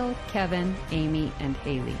Kyle, Kevin, Amy, and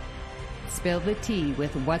Haley. Spill the Tea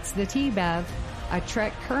with What's the Tea, Bev, a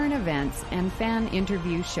Trek current events and fan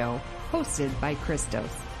interview show hosted by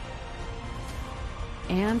Christos.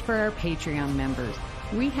 And for our Patreon members,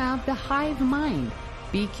 we have The Hive Mind,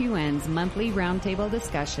 BQN's monthly roundtable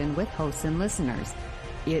discussion with hosts and listeners.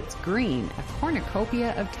 It's Green, a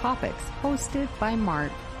cornucopia of topics hosted by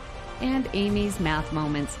Mark, and Amy's Math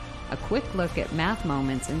Moments, a quick look at math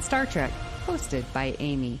moments in Star Trek, hosted by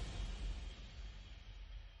Amy.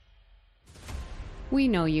 We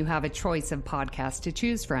know you have a choice of podcasts to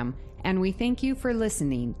choose from, and we thank you for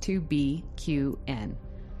listening to BQN.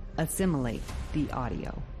 Assimilate the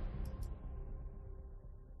audio.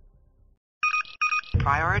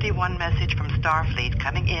 Priority 1 message from Starfleet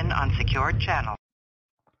coming in on secured channel.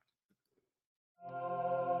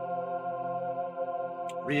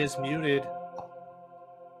 Rhea's muted.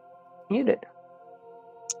 Muted.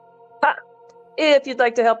 Ha! If you'd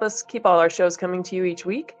like to help us keep all our shows coming to you each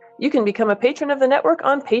week, you can become a patron of the network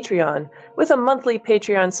on Patreon. With a monthly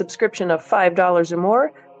Patreon subscription of $5 or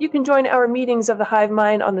more, you can join our meetings of the Hive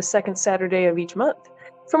Mind on the second Saturday of each month.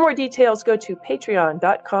 For more details, go to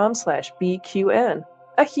patreon.com/BQN.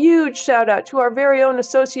 A huge shout out to our very own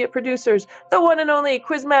associate producers, the one and only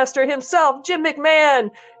Quizmaster himself, Jim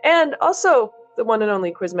McMahon, and also the one and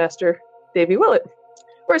only Quizmaster, Davey Willett.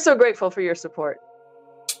 We're so grateful for your support.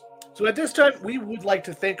 So at this time, we would like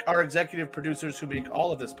to thank our executive producers who make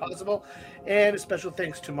all of this possible, and a special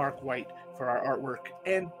thanks to Mark White for our artwork,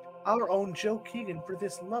 and our own Joe Keegan for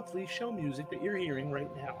this lovely show music that you're hearing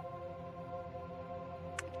right now.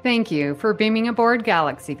 Thank you for beaming aboard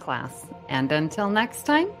Galaxy Class. And until next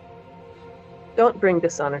time, don't bring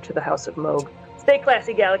dishonor to the House of Moog. Stay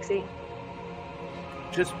classy, Galaxy.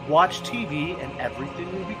 Just watch TV and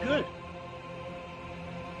everything will be good.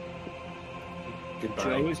 Goodbye.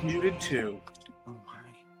 Joe is muted too. Oh my.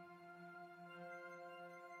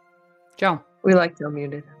 Joe. We like Joe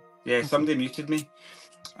muted. Yeah, somebody muted me.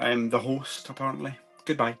 I'm the host, apparently.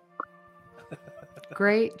 Goodbye.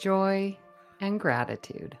 Great joy and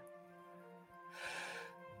gratitude.